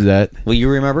LOL remember. to that. Will you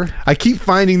remember? I keep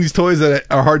finding these toys that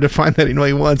are hard to find that he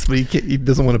wants, but he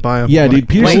doesn't want to buy them. Yeah, I'm dude. like,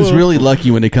 Peterson's "Whoa." really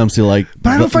lucky when it comes to like.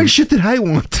 But I don't find shit that I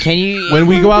want. Can you? When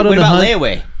we go out on what the about hunt-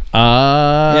 layaway?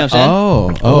 Uh, what I'm saying?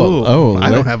 oh, I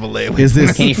don't have a layaway. Is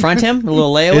this? Can you front him? A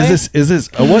little layaway? Is this?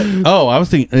 What? Oh, I was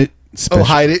thinking. Special,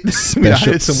 hide it. Hide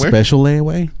it somewhere. Special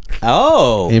layaway.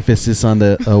 Oh. Emphasis on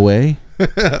the away.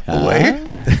 Away?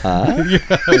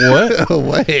 What?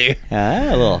 Away.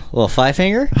 A little five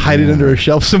finger. Hide it under a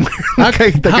shelf somewhere. like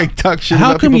I talk shit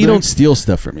How about come people you doing. don't steal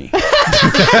stuff from me?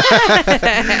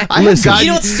 I have Listen. gotten-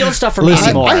 You don't steal stuff from me Listen.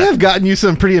 anymore. I have gotten you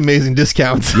some pretty amazing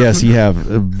discounts. Yes, you have.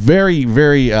 Very,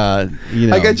 very. You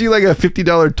know. I got you like a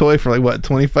 $50 toy for like what,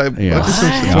 25 Yeah. bucks or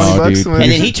something? Oh, 20 bucks. dude. something.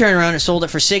 and then he turned around and sold it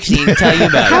for $60 and tell you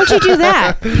about How'd it. you do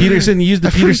that? Peterson used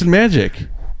the Peterson magic.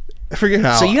 I forget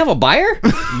how. So you have a buyer?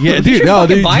 Yeah, dude. your No,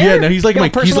 fucking dude. buyer? Yeah, no. He's like You're a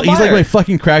my. He's personal like buyer. my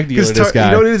fucking crack dealer. Because This guy.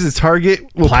 you know what it is? Target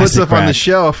will put Plastic stuff on the crack.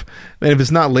 shelf, and if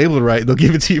it's not labeled right, they'll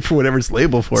give it to you for whatever it's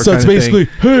labeled for. So it's kinda basically,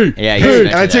 thing. hey, Yeah, you hey, should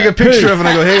And I mention take a that. picture of it and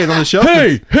I go, hey, it's on the shelf.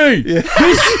 hey, hey,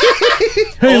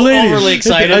 ladies. Overly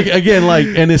excited. Again, like,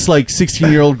 and it's like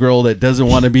 16-year-old girl that doesn't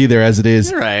want to be there as it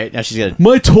is. All right. Now she's gonna.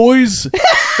 My toys.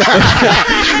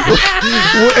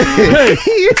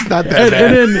 It's not that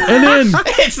bad. and then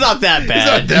It's not that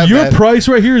bad. That your bad. price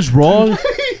right here is wrong.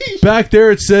 Back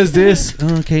there it says this.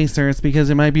 Okay, sir, it's because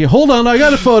it might be. Hold on, I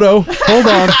got a photo. Hold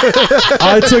on.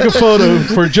 I took a photo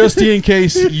for just in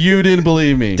case you didn't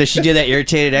believe me. Does she do that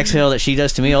irritated exhale that she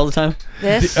does to me all the time?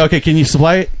 This? Okay, can you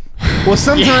supply it? Well,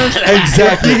 sometimes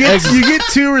Exactly. you get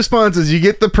two responses. You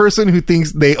get the person who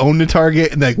thinks they own the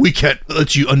Target and like, we can't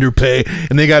let you underpay,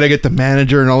 and they got to get the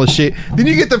manager and all this shit. Then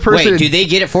you get the person. Wait, do they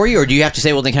get it for you, or do you have to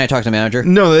say, well, then can I talk to the manager?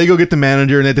 No, they go get the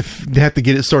manager and they have to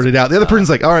get it sorted out. The other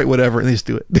person's like, all right, whatever, and they just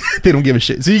do it. They don't give a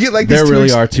shit. So you get like these There two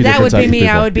really are two That different would be types of me.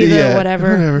 people. I would be the Yeah, whatever.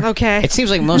 whatever. Okay. It seems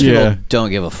like most Yeah. people don't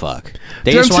give a fuck.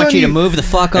 They Dude, just I'm want you telling to you, move the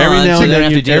fuck every on now so and they don't then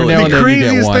have to you- deal every with now it. and The then you get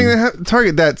craziest one. thing that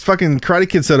Target, that fucking Karate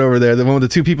Kid set over there, the one with the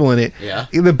two people in it. Yeah.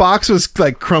 The box was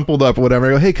like crumpled up or whatever. I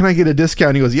go, hey, can I get a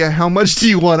discount? He goes, yeah, how much do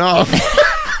you want off?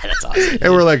 That's awesome.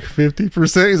 And we're like,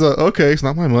 50%. He's like, okay, it's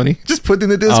not my money. Just put in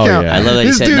the discount. yeah. I love that he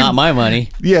This said, dude- not my money.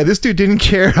 Yeah, this dude didn't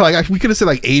care. Like, we could have said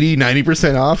like 80,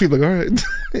 90% off. He's like, all right.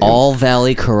 All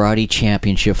Valley Karate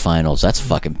Championship Finals. That's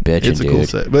fucking bitching, It's a dude. cool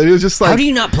set. But it was just like, How do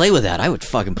you not play with that? I would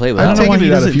fucking play with I've I don't that. know why taken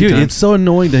he it out a doesn't. few Dude, times. it's so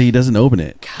annoying that he doesn't open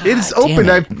it. it's damn opened.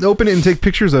 it. I've opened it and take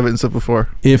pictures of it and stuff before.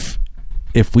 If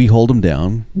we hold him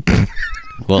down,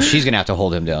 Well, she's going to have to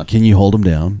hold him down. can you hold him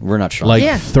down? We're not strong. Like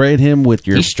Yeah. threaten him with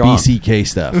your He's strong. BCK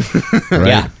stuff. Right?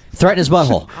 Yeah. Threaten his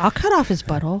butthole. I'll cut off his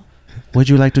butthole. Would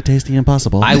you like to taste the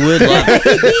impossible? I would love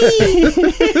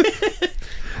it.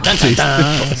 Dun, dun,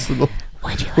 dun.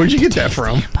 Where'd you get that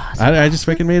from? I just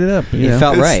freaking made it up. You It know?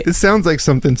 felt right. It sounds like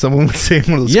something someone would say in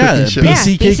one of those Yeah, cooking shows.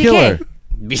 BCK BCK. Killer.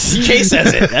 BCK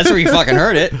says it. That's where you fucking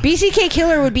heard it. BCK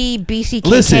Killer would be BCKK.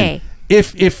 Listen,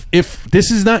 if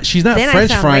this is not, she's not Then I French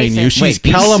sound frying you. racist. She's Wait,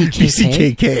 Callum.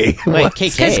 BCKK. Wait,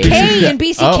 Because KK. K in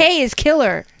BCK Oh. is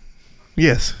killer.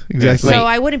 Yes, exactly. So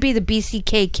I wouldn't be the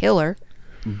BCK Killer.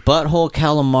 Butthole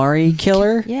Calamari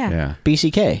Killer? Yeah. Yeah,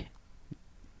 BCK.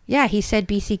 Yeah, he said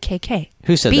BCKK.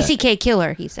 Who said that? BCK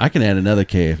Killer, he said. I can add another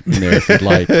K in there if you'd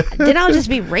like. Then I'll just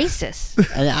be racist.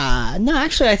 No,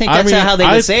 actually, I think I that's mean, how they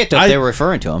would say it though, if I- they were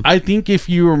referring to him. I think if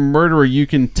you're a murderer, you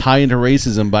can tie into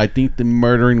racism, but I think the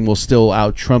murdering will still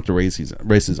out trump the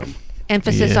racism.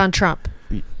 Emphasis Yeah. on Trump.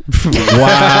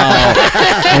 Wow.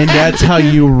 And that's how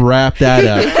you wrap that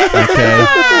up.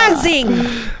 Okay.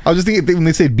 amazing. I was just thinking when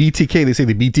they say BTK, they say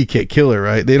the BTK killer,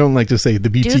 right? They don't like to say the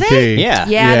BTK. Do they? Yeah.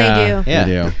 Yeah, they do. Yeah.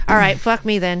 They do. All right, fuck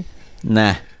me then.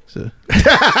 Nah. So.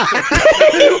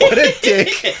 What a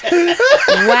dick!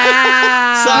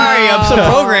 Wow. Sorry, I'm so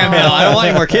programmed now. I don't want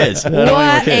any more kids. What a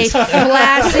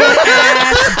flaccid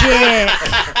ass dick.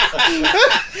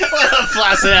 What a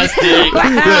flaccid ass dick.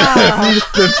 Wow.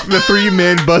 the three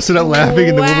men busted up laughing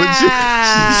in the woman.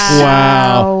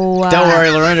 Wow. Don't worry,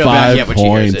 Lorenzo. 5 Get what she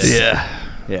hears points. it. Yeah.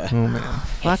 Yeah. Oh man.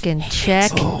 Fucking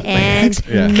check and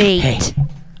Yeah. mate. Hey,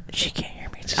 she can't hear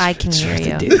me. It's I can hear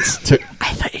you.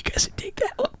 I thought you guys would dig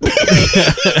that one.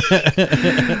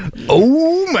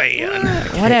 Oh man.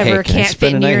 Whatever. Hey, can I Can't spend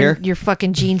fit a in night here? your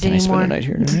fucking jeans Can I spend anymore. a night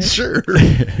here tonight? Sure.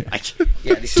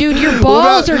 Dude, your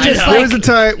balls are just There was like a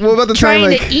time. What about the time trying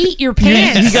like to eat your you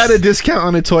pants. got a discount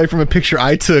on a toy from a picture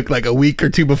I took like a week or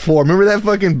two before? Remember that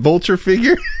fucking vulture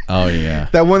figure? Oh yeah.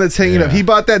 That one that's hanging Yeah. up. He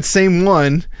bought that same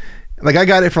one. Like I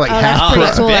got it for like Oh, half that's pretty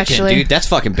price. cool, bitchin', actually. dude. That's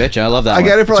fucking bitchin'. I love that I one.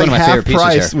 got it for It's like one of my half favorite pieces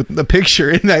price there. with the picture,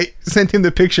 and I sent him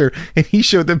the picture, and he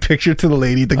showed the picture to the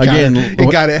lady. The Again, guy,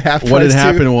 and got it half price. What had too.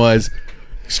 happened was,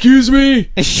 excuse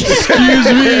me,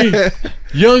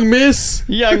 young miss.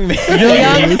 Young man.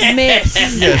 Young miss.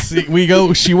 Yes, we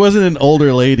go. She wasn't an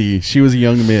older lady. She was a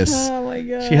young miss. Oh my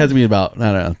god. She had to be about,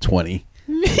 I don't know, 20.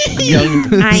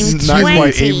 Young, I'm Not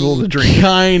quite 20. able to drink.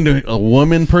 kind a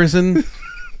woman person.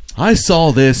 I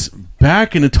saw this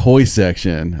back in the toy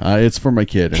section. It's for my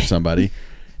kid or somebody.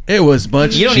 It was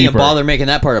much You don't cheaper. even bother making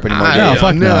that part up anymore. I do No, you?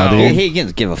 fuck no, No. dude. He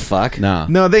doesn't give a fuck. Nah.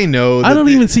 No, they know. I that don't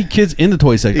they- even see kids in the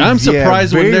toy section. I'm Yeah,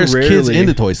 surprised when very there's kids rarely. in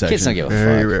the toy section. Kids don't give a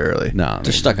Very fuck. rarely. No,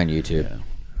 They're stuck on YouTube.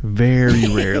 Very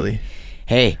rarely.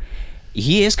 Hey,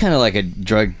 he is kind of like a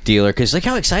drug dealer because look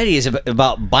how excited he is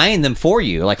about buying them for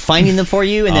you, like finding them for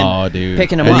you and then Oh, dude.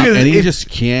 picking them and up. He, and he If- just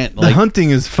can't, The like, hunting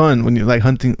is fun when you like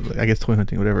hunting. I guess toy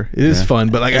hunting, whatever. It is Yeah. fun,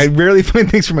 but like I rarely find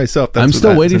things for myself. That's I'm what- still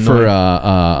that's waiting for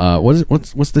annoying.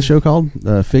 what's the show called?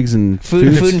 Figs and Food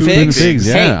and Figs?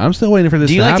 Yeah, Hey, I'm still waiting for this.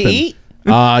 do you to like to happen. eat?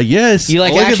 Yes. You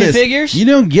like Look at action this. figures? You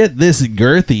don't get this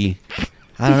girthy.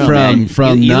 I don't know, man.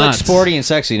 From you look nuts. sporty and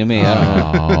sexy to me. I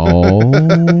don't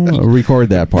know. Oh, record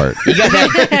that part. You got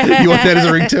that? You want that as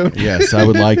a ringtone? Yes, I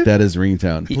would like that as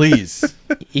ringtone, please.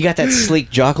 You got that sleek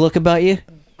jock look about you,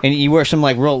 and you wear some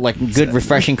like real like good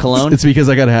refreshing cologne. It's because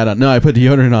I got a hat on. No, I put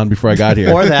deodorant on before I got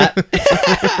here. Or that.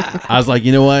 I was like,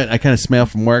 you know what? I kind of smell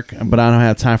from work, but I don't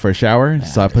have time for a shower,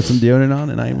 so I put some deodorant on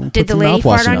and I put Did the some lady mouthwash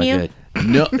fart on on. you? Good.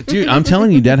 No, dude, I'm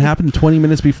telling you, that happened 20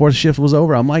 minutes before the shift was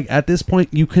over. I'm like, at this point,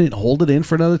 you couldn't hold it in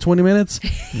for another 20 minutes?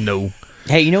 No.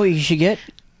 Hey, you know what you should get?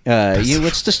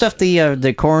 What's the stuff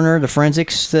the coroner, the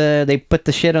forensics, they put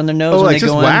the shit on their nose Oh, when like they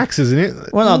just go wax, isn't it? in?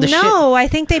 Well, no, the shit. No, I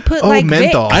think they put Oh, like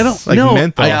menthol. Vicks. I don't Like know.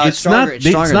 menthol. Yeah, it's stronger- it's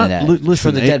stronger than that. Listen,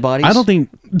 For the dead bodies? I don't think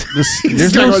this. He's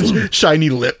There's got no. a shiny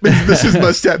lip. This is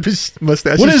mustache.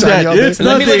 Mustache. What is shiny that? all day. It's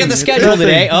Let me look nothing. at the schedule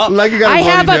today. Oh, Like you got a I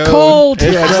have runny a nose. cold. Yeah,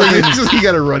 it's just you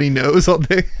got a runny nose all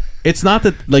day. It's not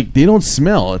that like they don't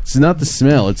smell. It's not the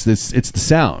smell. It's this. It's the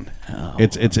sound.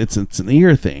 It's an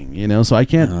ear thing, you know. So I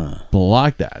can't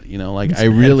block that, you know. Like I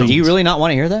really. do you really not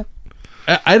want to hear that?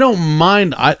 I don't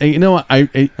mind. You know what?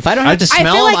 If I don't have to I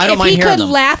smell feel them, like I don't if mind he hearing could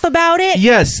them. laugh about it,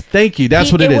 Yes, thank you.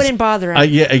 That's what it it is. wouldn't bother him.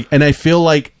 Yeah, and I feel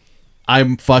like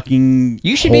I'm fucking.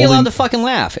 You should be allowed holding- to fucking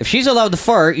laugh. If she's allowed to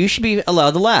fart, you should be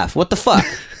allowed to laugh. What the fuck?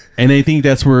 And I think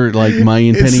that's where like my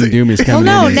impending doom is well, coming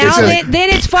no, in. now It's then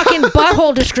it's fucking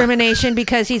butthole discrimination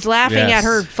because he's laughing Yes. at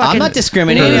her fucking. I'm not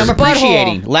discriminating. I'm Butthole.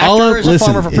 appreciating. Laughter is a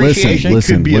form of appreciation. It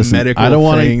could be a medical I don't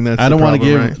want thing, to. that's I the don't want to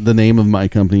problem, give right? the name of my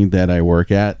company that I work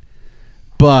at.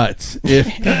 But if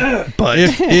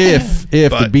if the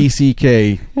But.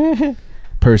 BCK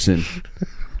person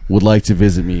would like to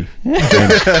visit me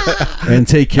and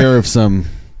take care of some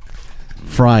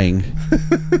frying,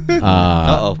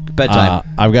 Uh-oh. Bedtime.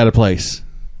 I've got a place.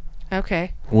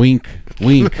 Okay, Wink,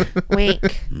 wink.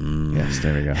 wink. Yes,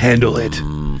 there we go. Handle it.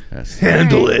 Yes.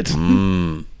 Handle it.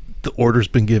 The order's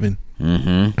been given.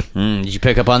 Did you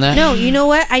pick up on that? No, you know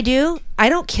what I do? I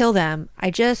don't kill them.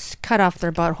 I just cut off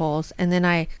their buttholes and then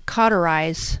I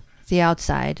cauterize the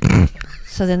outside.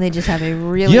 So then they just have a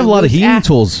really. You have a lot of loose heating ass-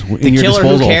 tools The in your killer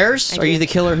disposal. who cares? I Are you do. the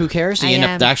killer who cares? Do you I end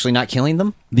am. up actually not killing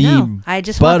them? The No, I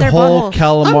just want their butthole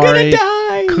buttholes.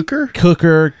 calamari Cooker?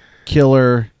 cooker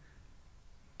killer.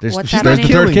 There's, What's there's that the on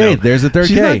third it? K. There's the third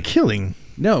She's K. not killing.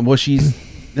 No, well she's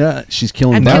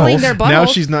killing I'm now. killing their Now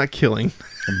buttholes. she's not killing.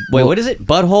 Wait, what is it?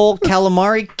 Butthole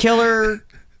calamari killer?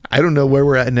 I don't know where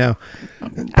we're at now. I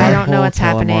don't know Butthole what's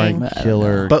happening. calamari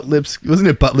killer. Butt lips. Wasn't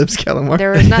it butt lips calamari?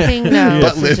 There was nothing. No,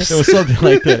 Butt this is lips. just- It was something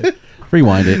like that.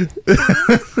 Rewind it.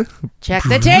 Check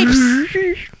the tapes.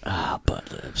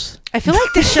 Butt lips. I feel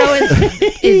like the show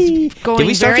is going Did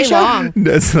we start very the show? long.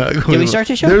 That's not going. Did we start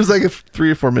the show? There's like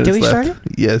 3 or 4 minutes Did we left. start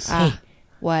it? Yes.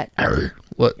 What?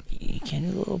 What? You can't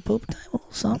do a little poop time or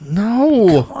something?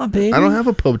 No. Come on, baby. I don't have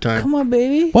a Pope time. Come on,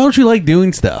 baby. Why don't you like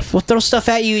doing stuff? We'll throw stuff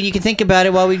at you and you can think about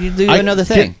it while we do another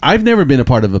thing. I've never been a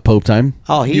part of a Pope time.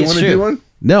 Oh, Do you want to do one?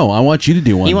 No, I want you to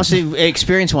do one. He wants to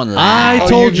experience one live. I Oh,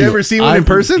 told you've you. never seen one in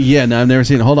person? Yeah, no, I've never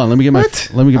seen it. Hold on, let me get my.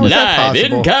 What? Let me get How my. is that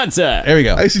possible? concert. There we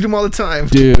go. I used to do them all the time.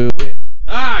 Do it.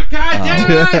 Ah, God damn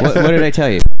it! What did I tell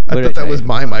you? I thought that was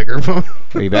my microphone.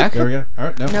 Are you back? There we go. All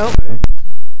right, no. Nope.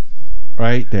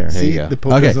 Right there. See, you go. the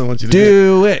Pope Okay. doesn't want you to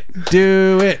Do it.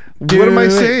 Do it. Do What am I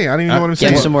it. saying? I don't even know what I'm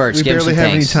saying. Give him some words. We Give him barely some have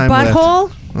any things. time left.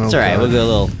 Butthole, Oh, It's all right. God.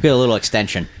 We'll get a little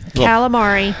extension.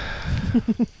 calamari,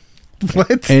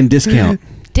 What? And discount.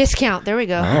 discount. There we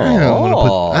go.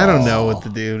 I don't know what to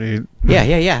do, dude.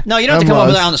 Yeah. No, you don't have to I'm come up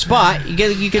with lost. it on the spot.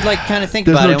 You could like kind of think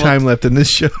There's about no it. time left in this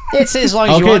show. It's as long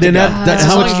as you Okay, want then to go. that It's as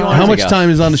how long much as you want how to much go. time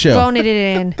is on the show? Phoning it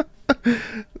in.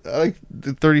 Like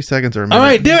 30 seconds or a minute. All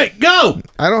right, do it. Go.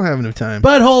 I don't have enough time.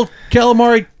 Butthole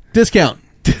calamari discount.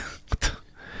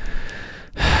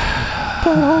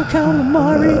 Butthole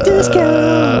calamari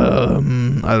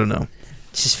discount. I don't know.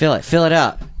 Just fill it. Fill it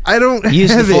out. I don't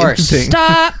Use the have force. anything.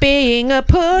 Stop being a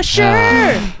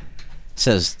pusher.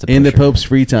 Says the In the pusher. Pope's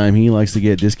free time, he likes to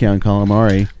get discount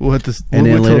calamari, We'll have to, and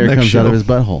we'll then wait till later it next comes show. out of his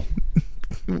butthole.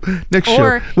 Next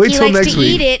Or show. Wait he till likes next to week.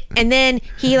 eat it, and then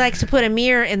he likes to put a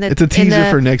mirror in the It's a teaser in the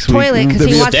for next week. toilet because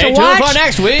he Stay wants to tuned watch for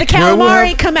next week. the Where we'll calamari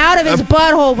have come out of his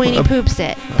butthole when he poops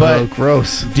it. Oh,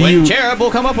 gross. Do When you? Cherub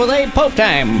will come up with a Pope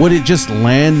time. Would it just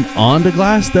land on the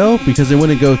glass though? Because it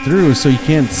wouldn't go through, so you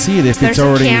can't see it if There's it's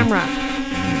already. a camera.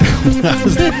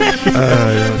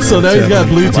 So now he's got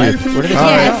Bluetooth. What are they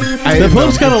Yes. The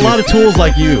Pope's got a lot of tools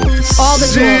like you. All the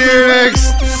See tools. you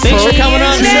next Thanks for coming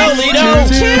on the show, Lido.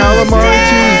 Calamari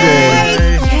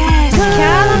Tuesday.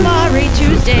 Calamari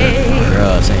Tuesday.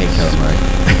 Gross. I hate calamari.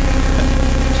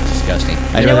 It's disgusting.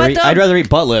 You know what, though? I'd rather eat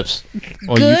butt lips.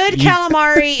 Oh, Good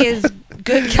calamari is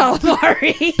good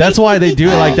calamari. That's why they do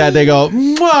it like that. They go,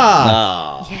 mwah.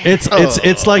 Oh.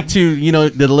 It's like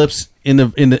the lips in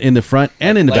the front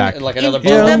and in the back. Like another Into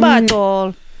the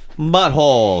butthole. butthole.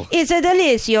 Butthole. It's a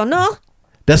delicious, no?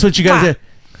 That's what you gotta say.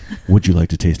 Would you like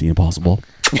to taste the impossible?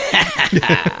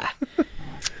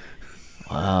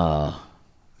 Wow.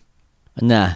 Nah.